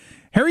anyway,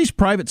 Harry's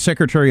private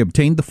secretary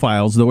obtained the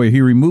files, though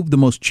he removed the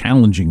most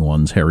challenging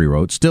ones, Harry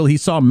wrote. Still, he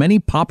saw many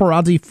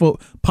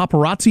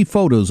paparazzi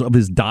photos of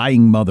his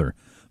dying mother.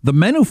 The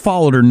men who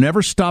followed her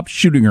never stopped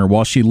shooting her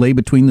while she lay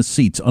between the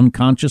seats,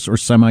 unconscious or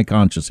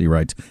semi-conscious, he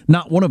writes.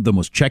 Not one of them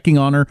was checking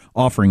on her,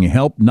 offering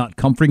help, not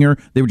comforting her.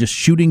 They were just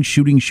shooting,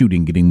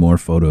 getting more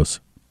photos.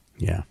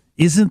 Yeah.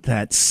 Isn't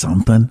that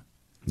something?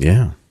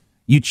 Yeah.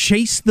 You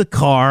chase the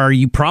car,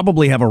 you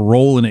probably have a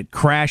role in it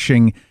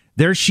crashing.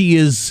 There she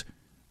is.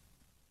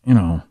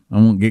 I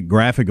won't get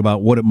graphic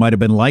about what it might have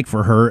been like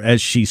for her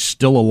as she's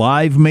still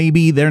alive,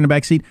 maybe, there in the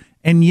backseat.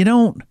 And you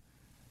don't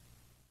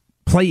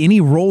play any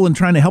role in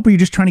trying to help her. You're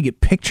just trying to get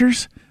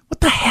pictures?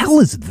 What the hell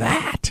is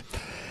that?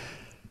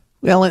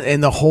 Well,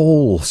 and the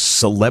whole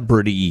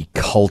celebrity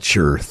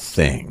culture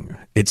thing,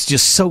 it's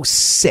just so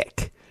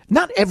sick.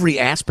 Not every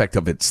aspect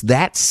of it's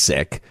that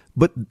sick,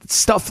 but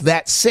stuff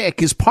that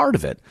sick is part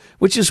of it,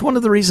 which is one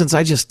of the reasons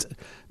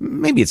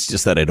maybe it's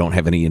just that I don't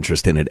have any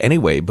interest in it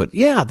anyway. But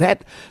yeah,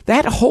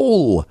 that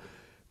whole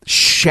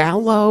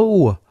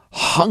shallow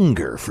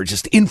hunger for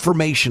just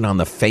information on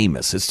the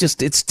famous,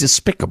 it's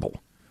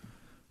despicable.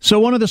 So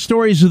one of the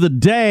stories of the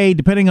day,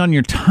 depending on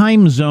your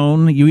time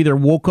zone, you either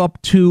woke up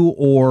to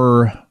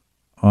or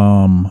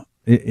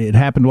it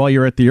happened while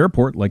you're at the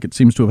airport, like it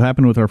seems to have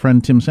happened with our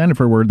friend Tim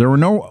Sandefur, where there were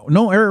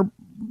no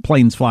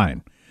airplanes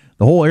flying.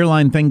 The whole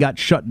airline thing got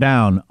shut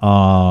down.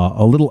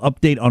 A little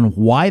update on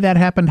why that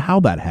happened, how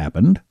that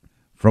happened,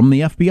 from the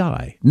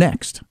FBI.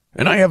 Next.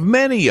 And I have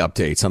many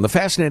updates on the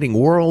fascinating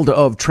world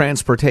of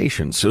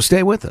transportation, so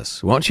stay with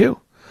us, won't you?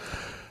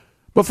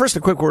 But first, a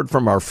quick word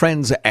from our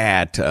friends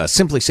at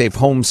Simply Safe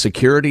Home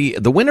Security.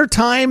 The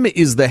wintertime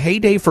is the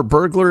heyday for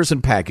burglars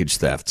and package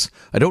thefts.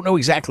 I don't know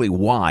exactly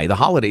why, the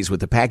holidays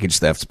with the package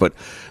thefts, but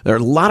there are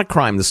a lot of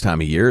crime this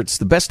time of year. It's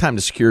the best time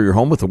to secure your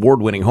home with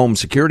award-winning home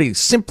security.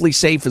 Simply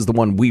Safe is the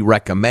one we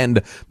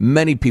recommend.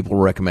 Many people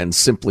recommend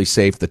Simply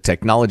Safe. The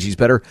technology's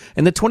better,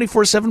 and the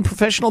 24/7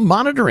 professional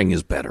monitoring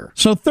is better.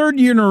 So third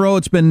year in a row,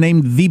 it's been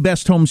named the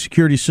best home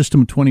security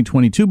system of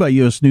 2022 by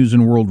U.S. News &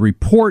 World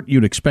Report.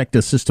 You'd expect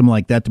a system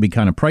like that to be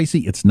kind of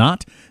pricey. It's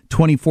not.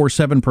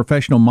 24/7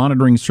 professional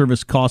monitoring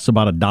service costs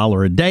about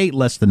 $1 a day,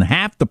 less than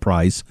half the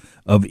price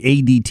of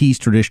ADT's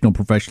traditional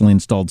professionally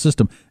installed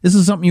system. This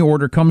is something you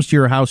order, comes to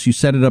your house, you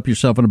set it up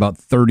yourself in about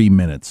 30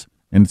 minutes,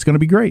 and it's going to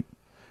be great.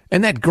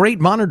 And that great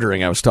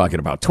monitoring I was talking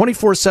about.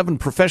 24/7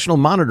 professional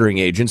monitoring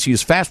agents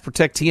use Fast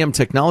Protect TM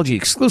technology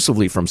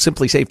exclusively from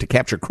Simply Safe to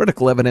capture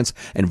critical evidence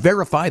and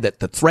verify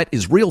that the threat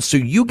is real, so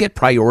you get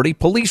priority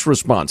police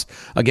response.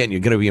 Again,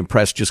 you're going to be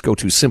impressed. Just go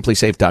to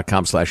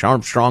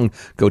simplysafe.com/Armstrong.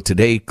 Go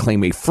today,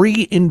 claim a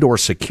free indoor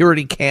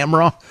security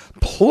camera,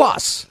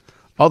 plus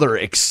other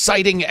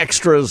exciting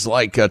extras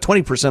like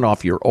 20%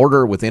 off your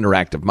order with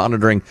interactive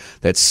monitoring.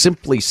 That's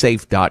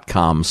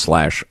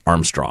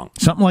simplysafe.com/Armstrong.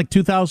 Something like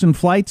 2,000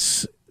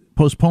 flights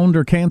postponed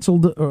or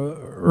canceled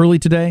early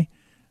today.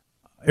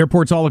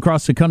 Airports all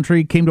across the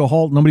country came to a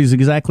halt. Nobody's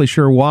exactly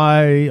sure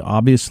why.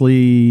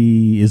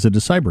 Obviously, is it a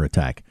cyber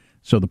attack?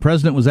 So the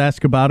president was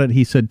asked about it.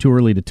 He said too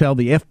early to tell.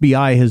 The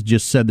FBI has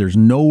just said there's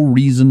no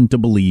reason to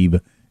believe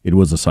it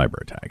was a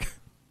cyber attack.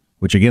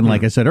 Which, again,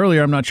 like I said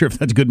earlier, I'm not sure if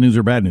that's good news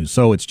or bad news.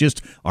 So it's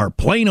just our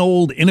plain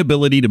old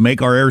inability to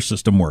make our air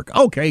system work.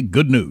 Okay,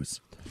 good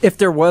news. If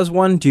there was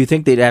one, do you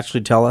think they'd actually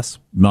tell us?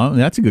 No,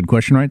 that's a good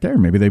question right there.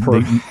 Maybe they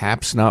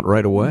perhaps not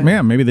right away.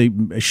 Yeah, maybe they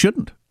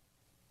shouldn't.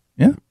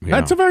 Yeah,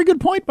 that's a very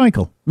good point,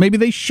 Michael. Maybe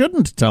they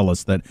shouldn't tell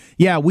us that.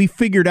 Yeah, we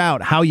figured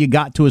out how you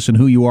got to us and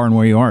who you are and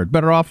where you are.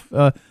 Better off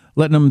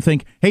letting them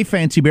think, "Hey,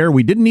 Fancy Bear,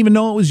 we didn't even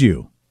know it was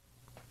you."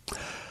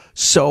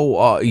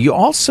 So you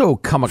also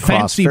come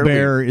across Fancy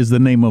Bear is the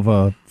name of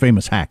a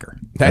famous hacker.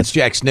 That's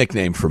Jack's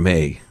nickname for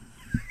me,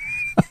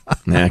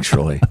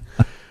 actually.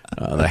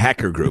 The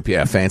hacker group,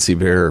 yeah, Fancy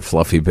Bear,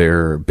 Fluffy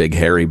Bear, Big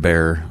Hairy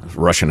Bear,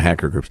 Russian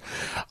hacker groups.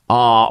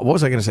 What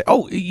was I going to say?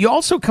 Oh, you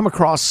also come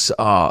across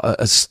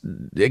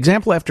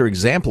example after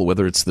example,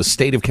 whether it's the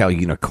state of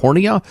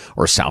California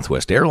or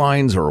Southwest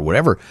Airlines or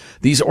whatever,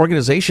 these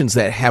organizations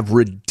that have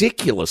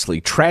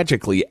ridiculously,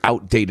 tragically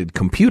outdated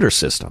computer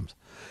systems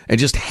and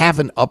just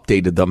haven't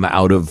updated them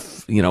out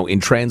of,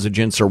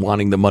 intransigence or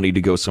wanting the money to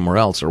go somewhere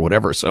else or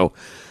whatever. So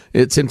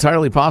it's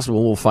entirely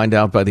possible we'll find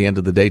out by the end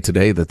of the day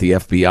today that the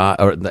FBI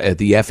or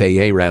the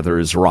FAA rather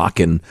is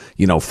rocking,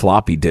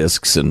 floppy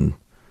disks and,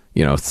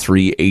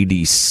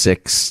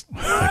 386.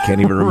 I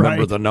can't even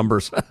remember the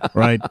numbers.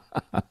 Right.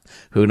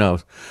 Who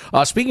knows?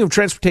 Speaking of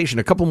transportation,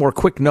 a couple more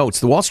quick notes.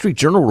 The Wall Street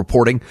Journal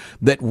reporting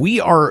that we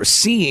are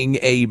seeing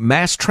a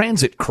mass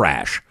transit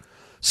crash.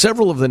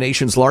 Several of the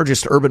nation's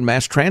largest urban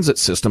mass transit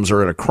systems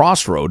are at a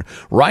crossroad.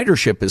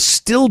 Ridership is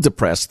still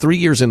depressed 3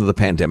 years into the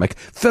pandemic.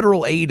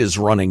 Federal aid is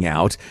running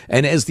out.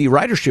 And as the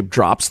ridership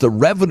drops, the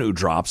revenue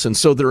drops. And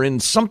so they're in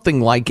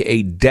something like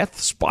a death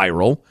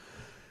spiral.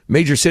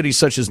 Major cities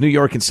such as New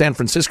York and San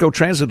Francisco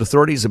transit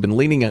authorities have been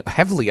leaning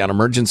heavily on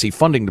emergency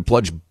funding to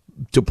plug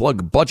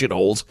budget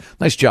holes.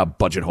 Nice job,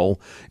 budget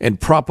hole. And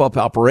prop up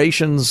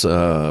operations,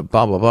 blah,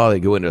 blah, blah. They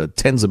go into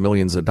tens of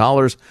millions of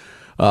dollars.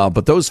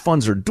 But those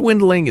funds are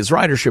dwindling as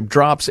ridership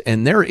drops,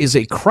 and there is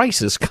a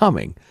crisis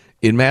coming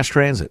in mass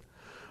transit.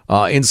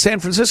 In San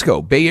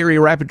Francisco, Bay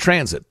Area Rapid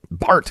Transit,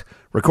 BART,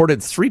 recorded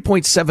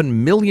 3.7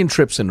 million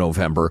trips in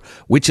November,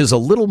 which is a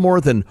little more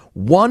than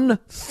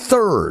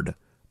 1/3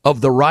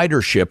 of the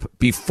ridership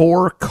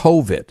before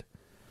COVID.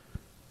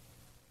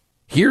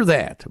 Hear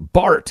that.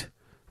 BART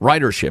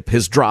ridership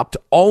has dropped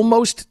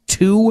almost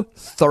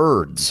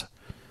 2/3.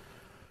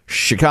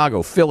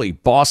 Chicago, Philly,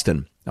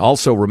 Boston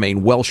also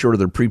remain well short of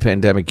their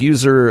pre-pandemic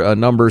user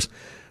numbers.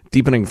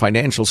 Deepening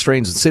financial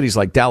strains in cities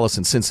like Dallas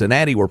and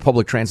Cincinnati, where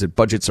public transit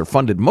budgets are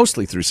funded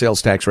mostly through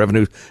sales tax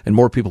revenue and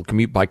more people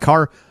commute by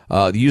car.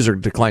 The user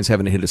declines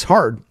haven't hit as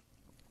hard,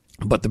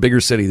 but the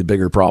bigger city, the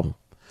bigger problem.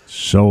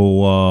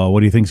 So what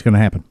do you think is going to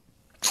happen?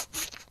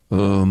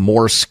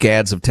 More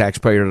scads of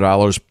taxpayer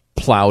dollars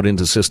plowed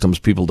into systems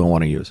people don't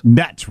want to use.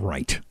 That's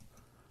right.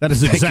 That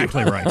is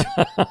exactly right.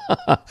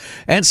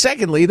 And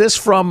secondly, this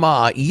from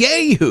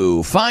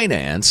Yahoo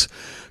Finance.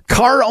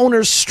 Car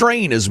owners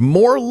strain as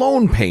more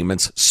loan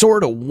payments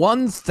soar to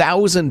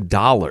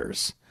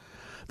 $1,000.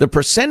 The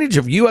percentage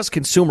of U.S.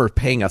 consumers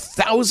paying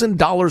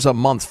 $1,000 a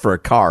month for a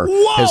car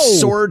has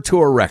soared to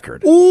a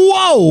record.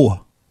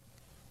 Whoa!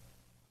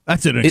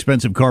 That's an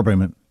expensive car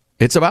payment.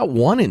 It's about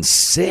 1 in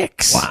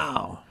 6.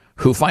 Wow.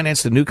 Who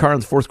financed a new car in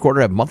the fourth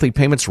quarter have monthly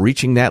payments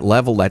reaching that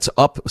level. That's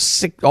up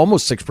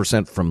almost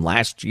 6% from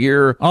last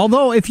year.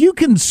 Although, if you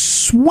can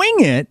swing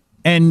it,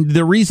 and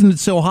the reason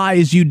it's so high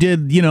is you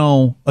did,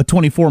 a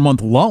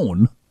 24-month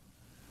loan,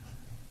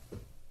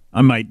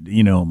 I might,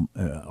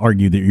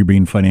 argue that you're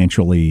being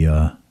financially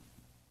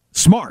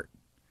smart.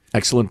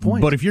 Excellent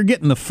point. But if you're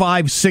getting the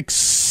 5, 6,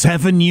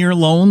 7-year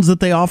loans that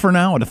they offer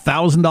now at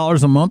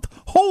 $1,000 a month,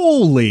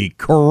 holy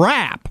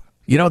crap.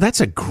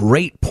 That's a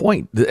great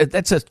point.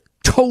 That's a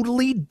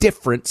totally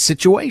different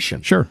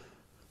situation. Sure.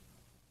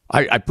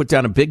 I put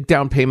down a big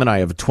down payment. I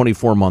have a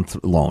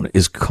 24-month loan.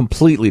 Is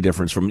completely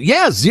different from,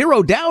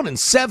 0 down in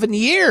 7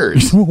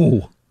 years.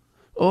 Ooh.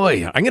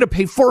 Oy, I'm going to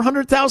pay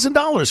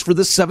 $400,000 for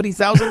this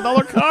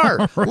 $70,000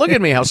 car. Right. Look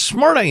at me, how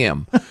smart I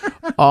am.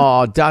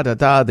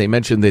 They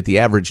mentioned that the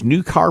average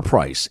new car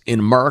price in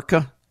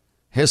America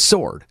has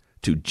soared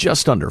to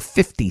just under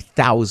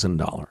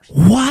 $50,000.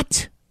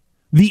 What?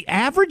 The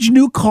average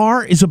new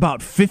car is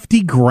about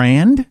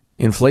 $50,000?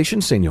 Inflation,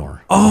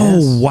 senor. Oh,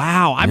 yes.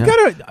 Wow. I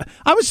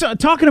was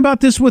talking about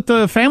this with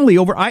the family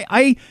over.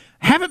 I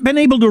haven't been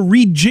able to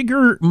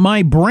rejigger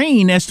my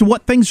brain as to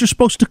what things are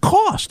supposed to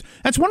cost.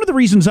 That's one of the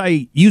reasons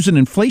I use an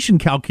inflation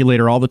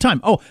calculator all the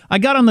time. Oh, I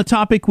got on the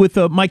topic with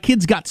my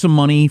kids got some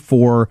money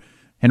for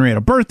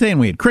Henrietta birthday, and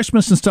we had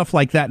Christmas and stuff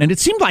like that, and it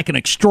seemed like an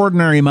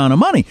extraordinary amount of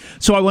money.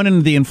 So I went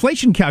into the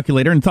inflation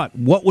calculator and thought,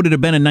 what would it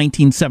have been in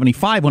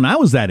 1975 when I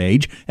was that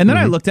age? And then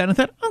I looked at it and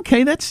thought,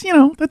 okay, that's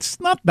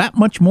not that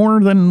much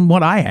more than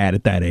what I had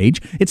at that age.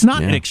 It's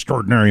not an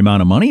extraordinary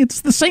amount of money.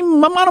 It's the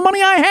same amount of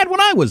money I had when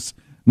I was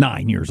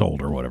 9 years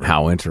old or whatever.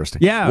 How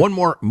interesting. Yeah. One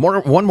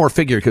more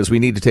figure because we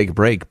need to take a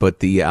break, but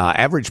the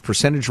average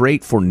percentage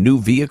rate for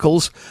new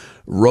vehicles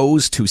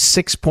rose to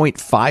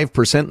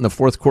 6.5% in the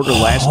fourth quarter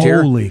last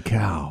year. Holy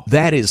cow.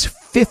 That is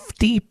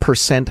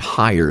 50%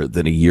 higher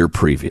than a year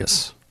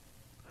previous.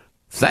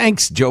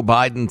 Thanks, Joe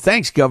Biden.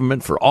 Thanks,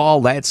 government, for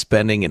all that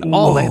spending and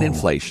all that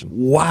inflation.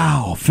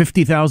 Wow.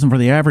 $50,000 for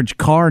the average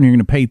car, and you're going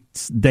to pay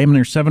damn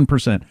near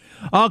 7%.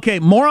 Okay,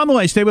 more on the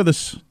way. Stay with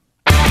us.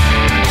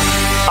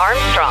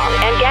 Armstrong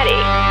and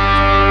Getty.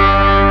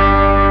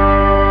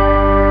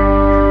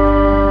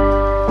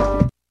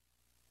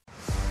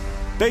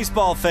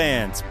 Baseball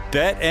fans,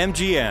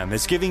 BetMGM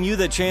is giving you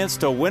the chance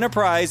to win a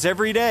prize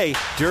every day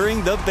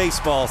during the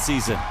baseball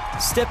season.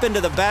 Step into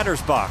the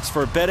batter's box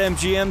for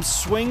BetMGM's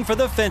Swing for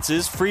the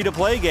Fences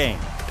free-to-play game.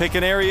 Pick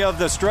an area of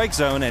the strike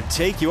zone and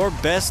take your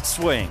best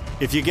swing.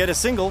 If you get a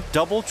single,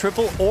 double,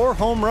 triple, or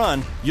home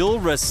run, you'll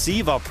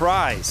receive a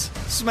prize.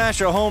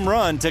 Smash a home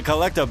run to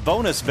collect a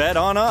bonus bet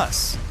on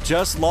us.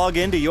 Just log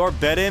into your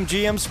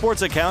BetMGM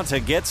sports account to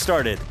get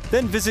started.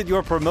 Then visit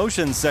your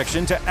promotions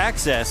section to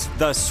access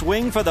the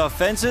Swing for the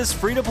Fences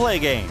free-to-play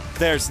game.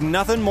 There's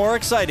nothing more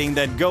exciting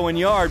than going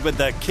yard with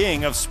the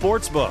king of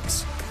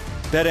sportsbooks.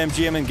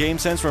 BetMGM and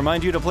GameSense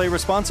remind you to play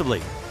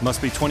responsibly.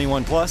 Must be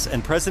 21 plus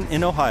and present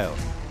in Ohio.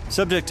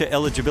 Subject to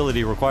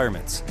eligibility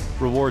requirements.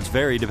 Rewards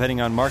vary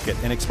depending on market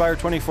and expire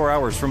 24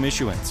 hours from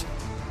issuance.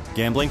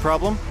 Gambling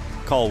problem?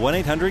 Call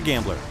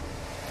 1-800-GAMBLER.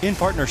 In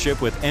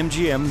partnership with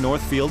MGM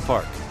Northfield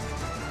Park.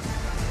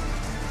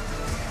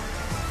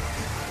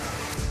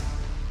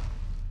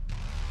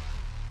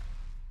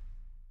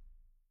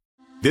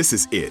 This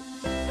is it.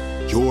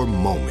 Your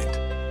moment.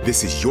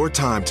 This is your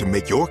time to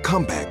make your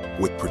comeback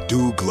with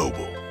Purdue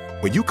Global.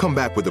 When you come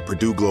back with a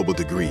Purdue Global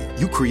degree,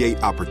 you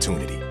create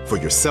opportunity for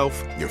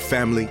yourself, your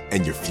family,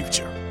 and your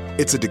future.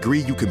 It's a degree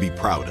you can be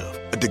proud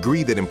of, a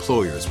degree that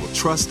employers will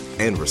trust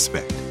and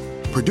respect.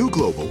 Purdue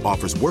Global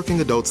offers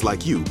working adults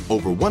like you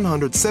over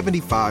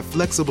 175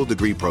 flexible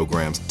degree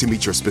programs to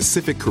meet your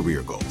specific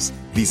career goals.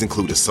 These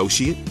include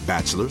associate,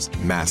 bachelor's,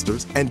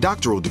 master's, and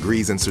doctoral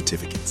degrees and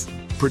certificates.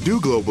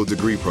 Purdue Global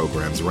degree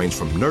programs range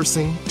from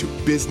nursing to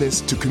business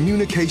to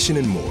communication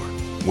and more.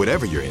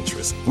 Whatever your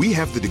interest, we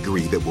have the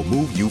degree that will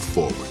move you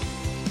forward.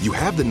 You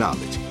have the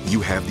knowledge, you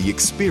have the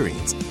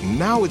experience.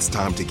 Now it's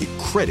time to get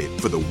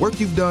credit for the work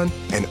you've done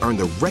and earn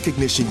the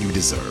recognition you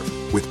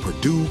deserve with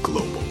Purdue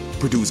Global,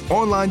 Purdue's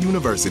online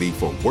university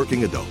for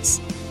working adults.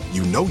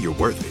 You know you're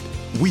worth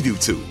it. We do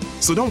too.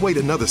 So don't wait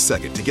another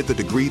second to get the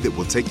degree that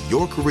will take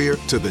your career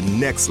to the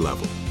next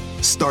level.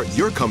 Start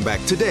your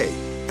comeback today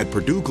at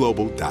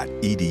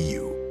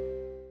purdueglobal.edu.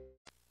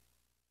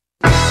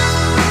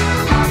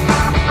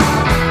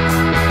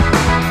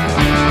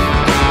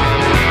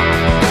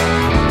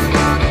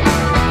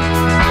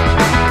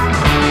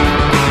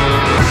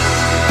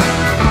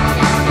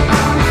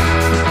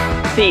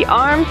 The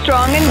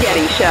Armstrong and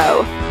Getty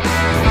Show.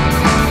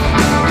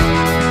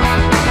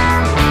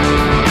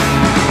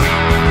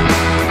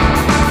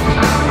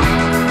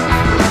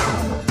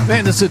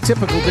 Man, this is a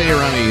typical day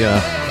around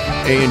the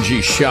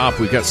A&G shop.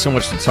 We've got so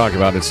much to talk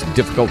about. It's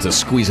difficult to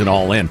squeeze it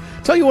all in.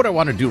 Tell you what I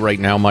want to do right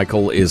now,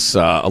 Michael, is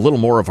a little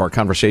more of our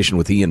conversation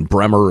with Ian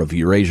Bremmer of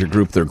Eurasia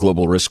Group. Their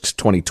Global Risks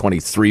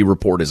 2023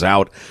 report is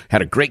out.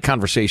 Had a great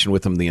conversation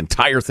with him. The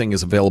entire thing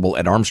is available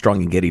at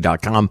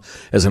ArmstrongandGetty.com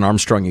as an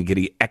Armstrong and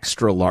Getty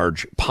extra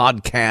large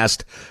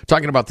podcast.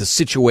 Talking about the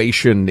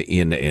situation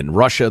in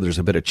Russia. There's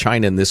a bit of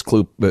China in this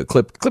clip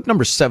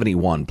number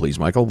 71, please,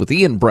 Michael, with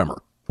Ian Bremmer.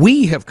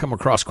 We have come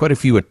across quite a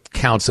few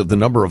accounts of the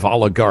number of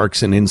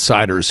oligarchs and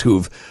insiders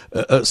who've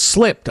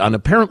slipped on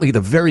apparently the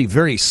very,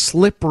 very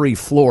slippery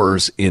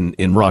floors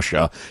in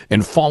Russia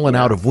and fallen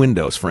out of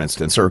windows, for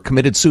instance, or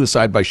committed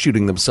suicide by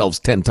shooting themselves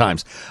 10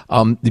 times.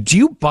 Do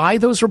you buy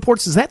those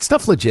reports? Is that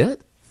stuff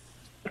legit?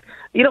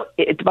 You know,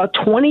 it's about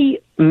 20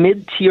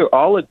 mid-tier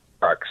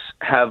oligarchs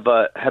have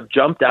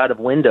jumped out of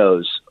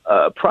windows,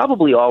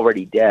 probably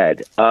already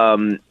dead.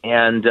 You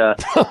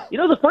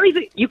know, the funny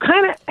thing, you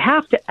kind of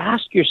have to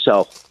ask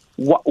yourself,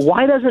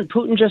 why doesn't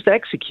Putin just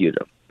execute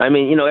him? I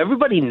mean, you know,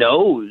 everybody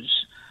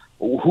knows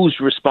who's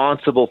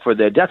responsible for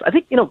their deaths. I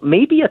think, you know,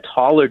 maybe a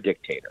taller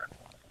dictator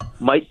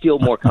might feel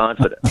more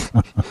confident.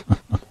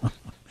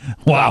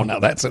 Wow, now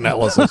that's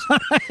analysis.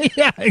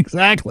 Yeah,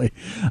 exactly.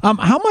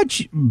 How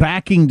much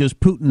backing does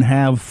Putin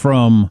have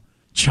from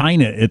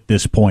China at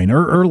this point?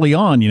 Early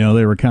on, you know,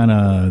 they were kind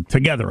of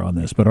together on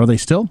this, but are they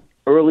still?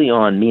 Early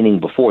on, meaning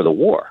before the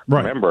war.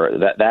 Right. Remember,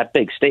 that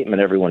big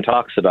statement everyone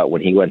talks about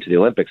when he went to the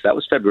Olympics, that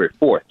was February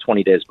 4th,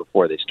 20 days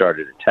before they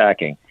started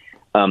attacking.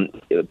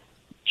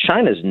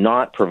 China's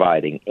not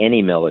providing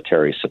any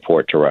military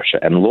support to Russia,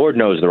 and Lord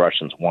knows the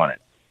Russians want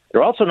it.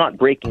 They're also not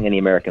breaking any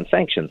American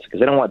sanctions because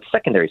they don't want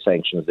secondary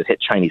sanctions that hit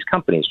Chinese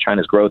companies.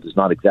 China's growth is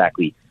not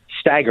exactly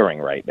staggering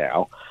right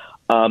now.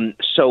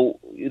 So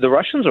the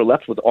Russians are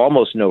left with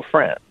almost no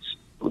friends.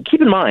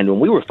 Keep in mind, when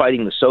we were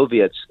fighting the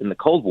Soviets in the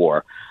Cold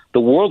War, the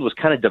world was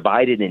kind of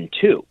divided in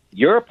two.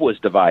 Europe was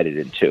divided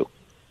in two.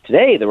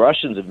 Today, the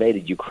Russians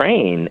invaded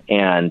Ukraine,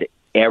 and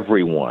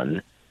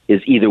everyone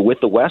is either with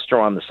the West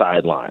or on the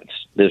sidelines.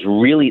 There's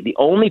really the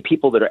only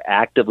people that are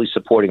actively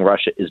supporting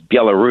Russia is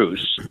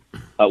Belarus,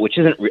 which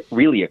isn't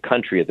really a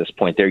country at this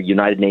point. Their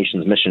United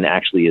Nations mission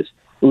actually is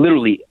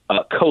literally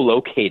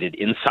co-located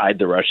inside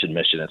the Russian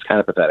mission. It's kind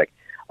of pathetic.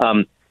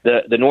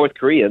 The North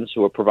Koreans,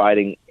 who are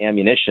providing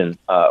ammunition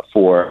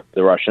for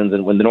the Russians,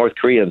 and when the North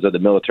Koreans are the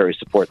military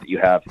support that you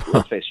have,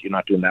 let's face it, you're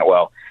not doing that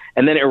well.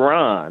 And then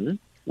Iran,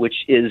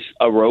 which is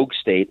a rogue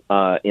state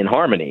in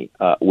harmony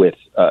with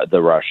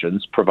the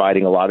Russians,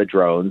 providing a lot of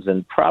drones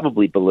and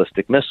probably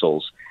ballistic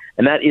missiles.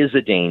 And that is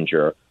a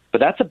danger. But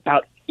that's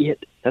about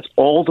it. That's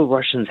all the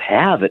Russians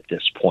have at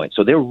this point.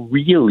 So they're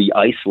really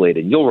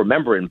isolated. And you'll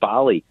remember in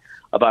Bali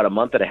about a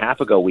month and a half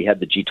ago, we had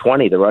the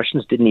G20. The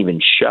Russians didn't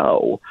even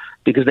show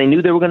because they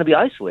knew they were going to be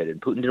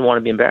isolated. Putin didn't want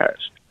to be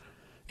embarrassed.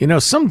 You know,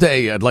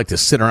 someday I'd like to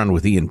sit around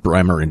with Ian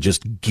Bremmer and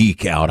just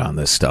geek out on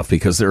this stuff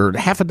because there are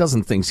half a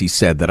dozen things he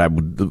said that I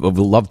would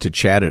love to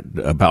chat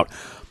about.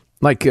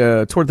 Like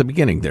toward the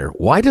beginning there,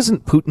 why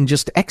doesn't Putin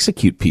just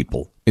execute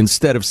people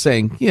instead of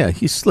saying, yeah,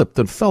 he slipped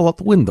and fell out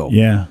the window?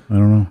 Yeah, I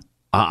don't know.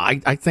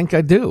 I think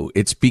I do.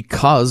 It's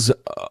because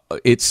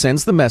it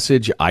sends the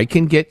message, I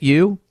can get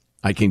you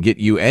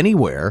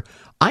anywhere.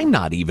 I'm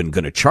not even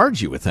going to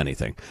charge you with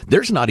anything.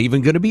 There's not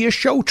even going to be a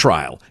show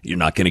trial. You're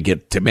not going to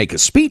get to make a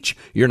speech.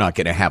 You're not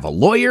going to have a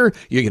lawyer.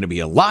 You're going to be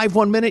alive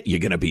 1 minute. You're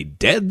going to be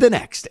dead the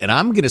next. And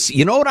I'm going to,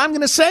 you know what I'm going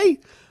to say?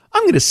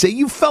 I'm going to say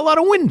you fell out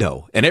a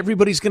window. And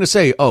everybody's going to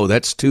say, oh,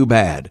 that's too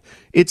bad.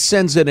 It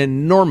sends an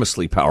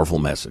enormously powerful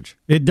message.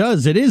 It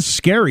does. It is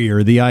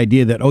scarier, the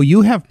idea that, oh,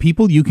 you have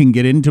people you can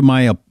get into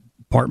my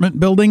apartment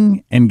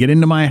building and get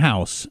into my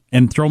house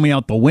and throw me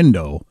out the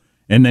window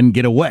and then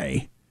get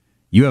away.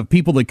 You have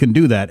people that can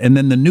do that. And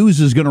then the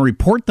news is going to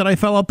report that I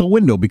fell out the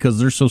window because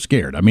they're so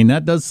scared. I mean,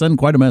 that does send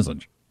quite a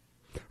message.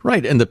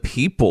 Right. And the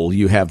people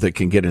you have that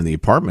can get in the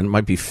apartment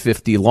might be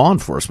 50 law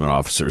enforcement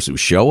officers who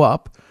show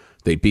up.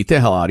 They beat the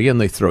hell out of you and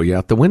they throw you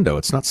out the window.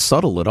 It's not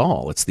subtle at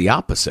all. It's the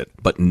opposite.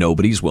 But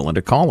nobody's willing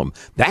to call them.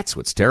 That's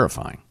what's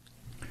terrifying.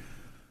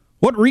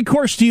 What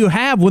recourse do you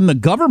have when the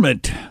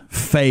government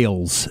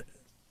fails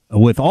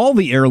with all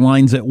the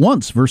airlines at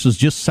once versus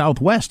just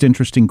Southwest?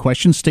 Interesting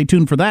question. Stay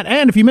tuned for that.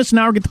 And if you miss an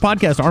hour, get the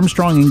podcast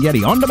Armstrong and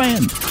Getty on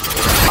demand.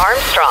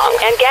 Armstrong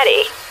and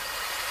Getty.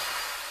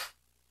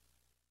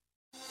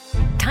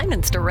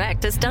 Diamonds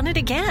Direct has done it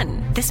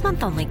again. This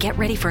month only, get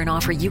ready for an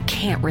offer you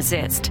can't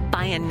resist.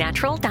 Buy a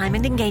natural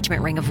diamond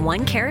engagement ring of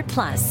 1 carat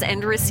plus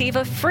and receive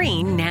a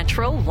free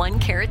natural 1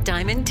 carat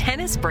diamond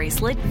tennis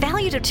bracelet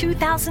valued at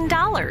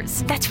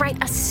 $2,000. That's right,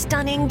 a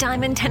stunning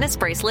diamond tennis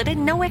bracelet at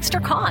no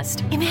extra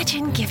cost.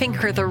 Imagine giving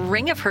her the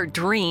ring of her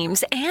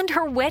dreams and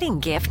her wedding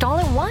gift all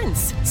at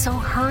once. So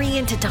hurry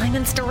into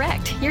Diamonds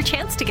Direct. Your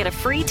chance to get a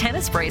free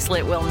tennis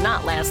bracelet will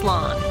not last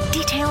long.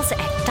 Details at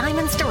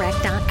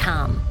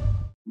diamondsdirect.com.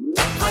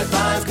 High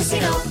Five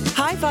Casino.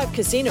 High Five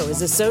Casino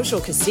is a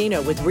social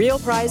casino with real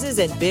prizes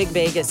and big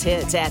Vegas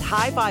hits at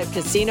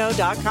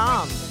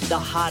highfivecasino.com. The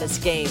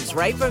hottest games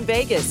right from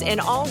Vegas, and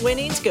all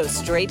winnings go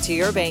straight to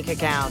your bank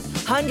account.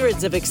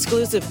 Hundreds of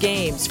exclusive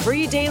games,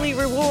 free daily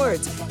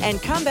rewards,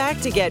 and come back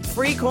to get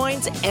free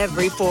coins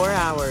every 4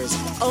 hours.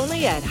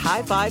 Only at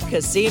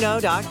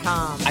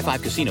highfivecasino.com. High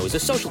Five Casino is a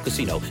social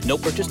casino. No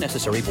purchase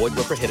necessary. Void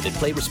where prohibited.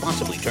 Play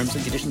responsibly. Terms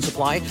and conditions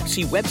apply.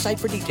 See website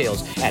for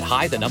details at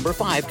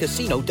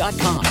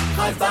high5casino.com.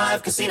 High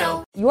Five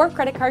Casino. Your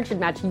credit card should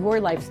match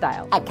your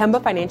lifestyle. At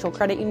Kemba Financial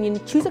Credit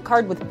Union, choose a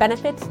card with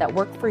benefits that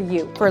work for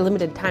you. For a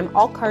limited time,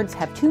 all cards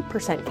have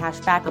 2% cash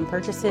back on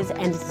purchases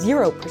and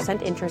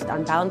 0% interest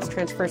on balance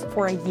transfers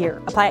for a year.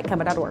 Apply at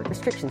Kemba.org.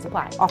 Restrictions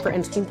apply. Offer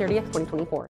ends June 30th, 2024.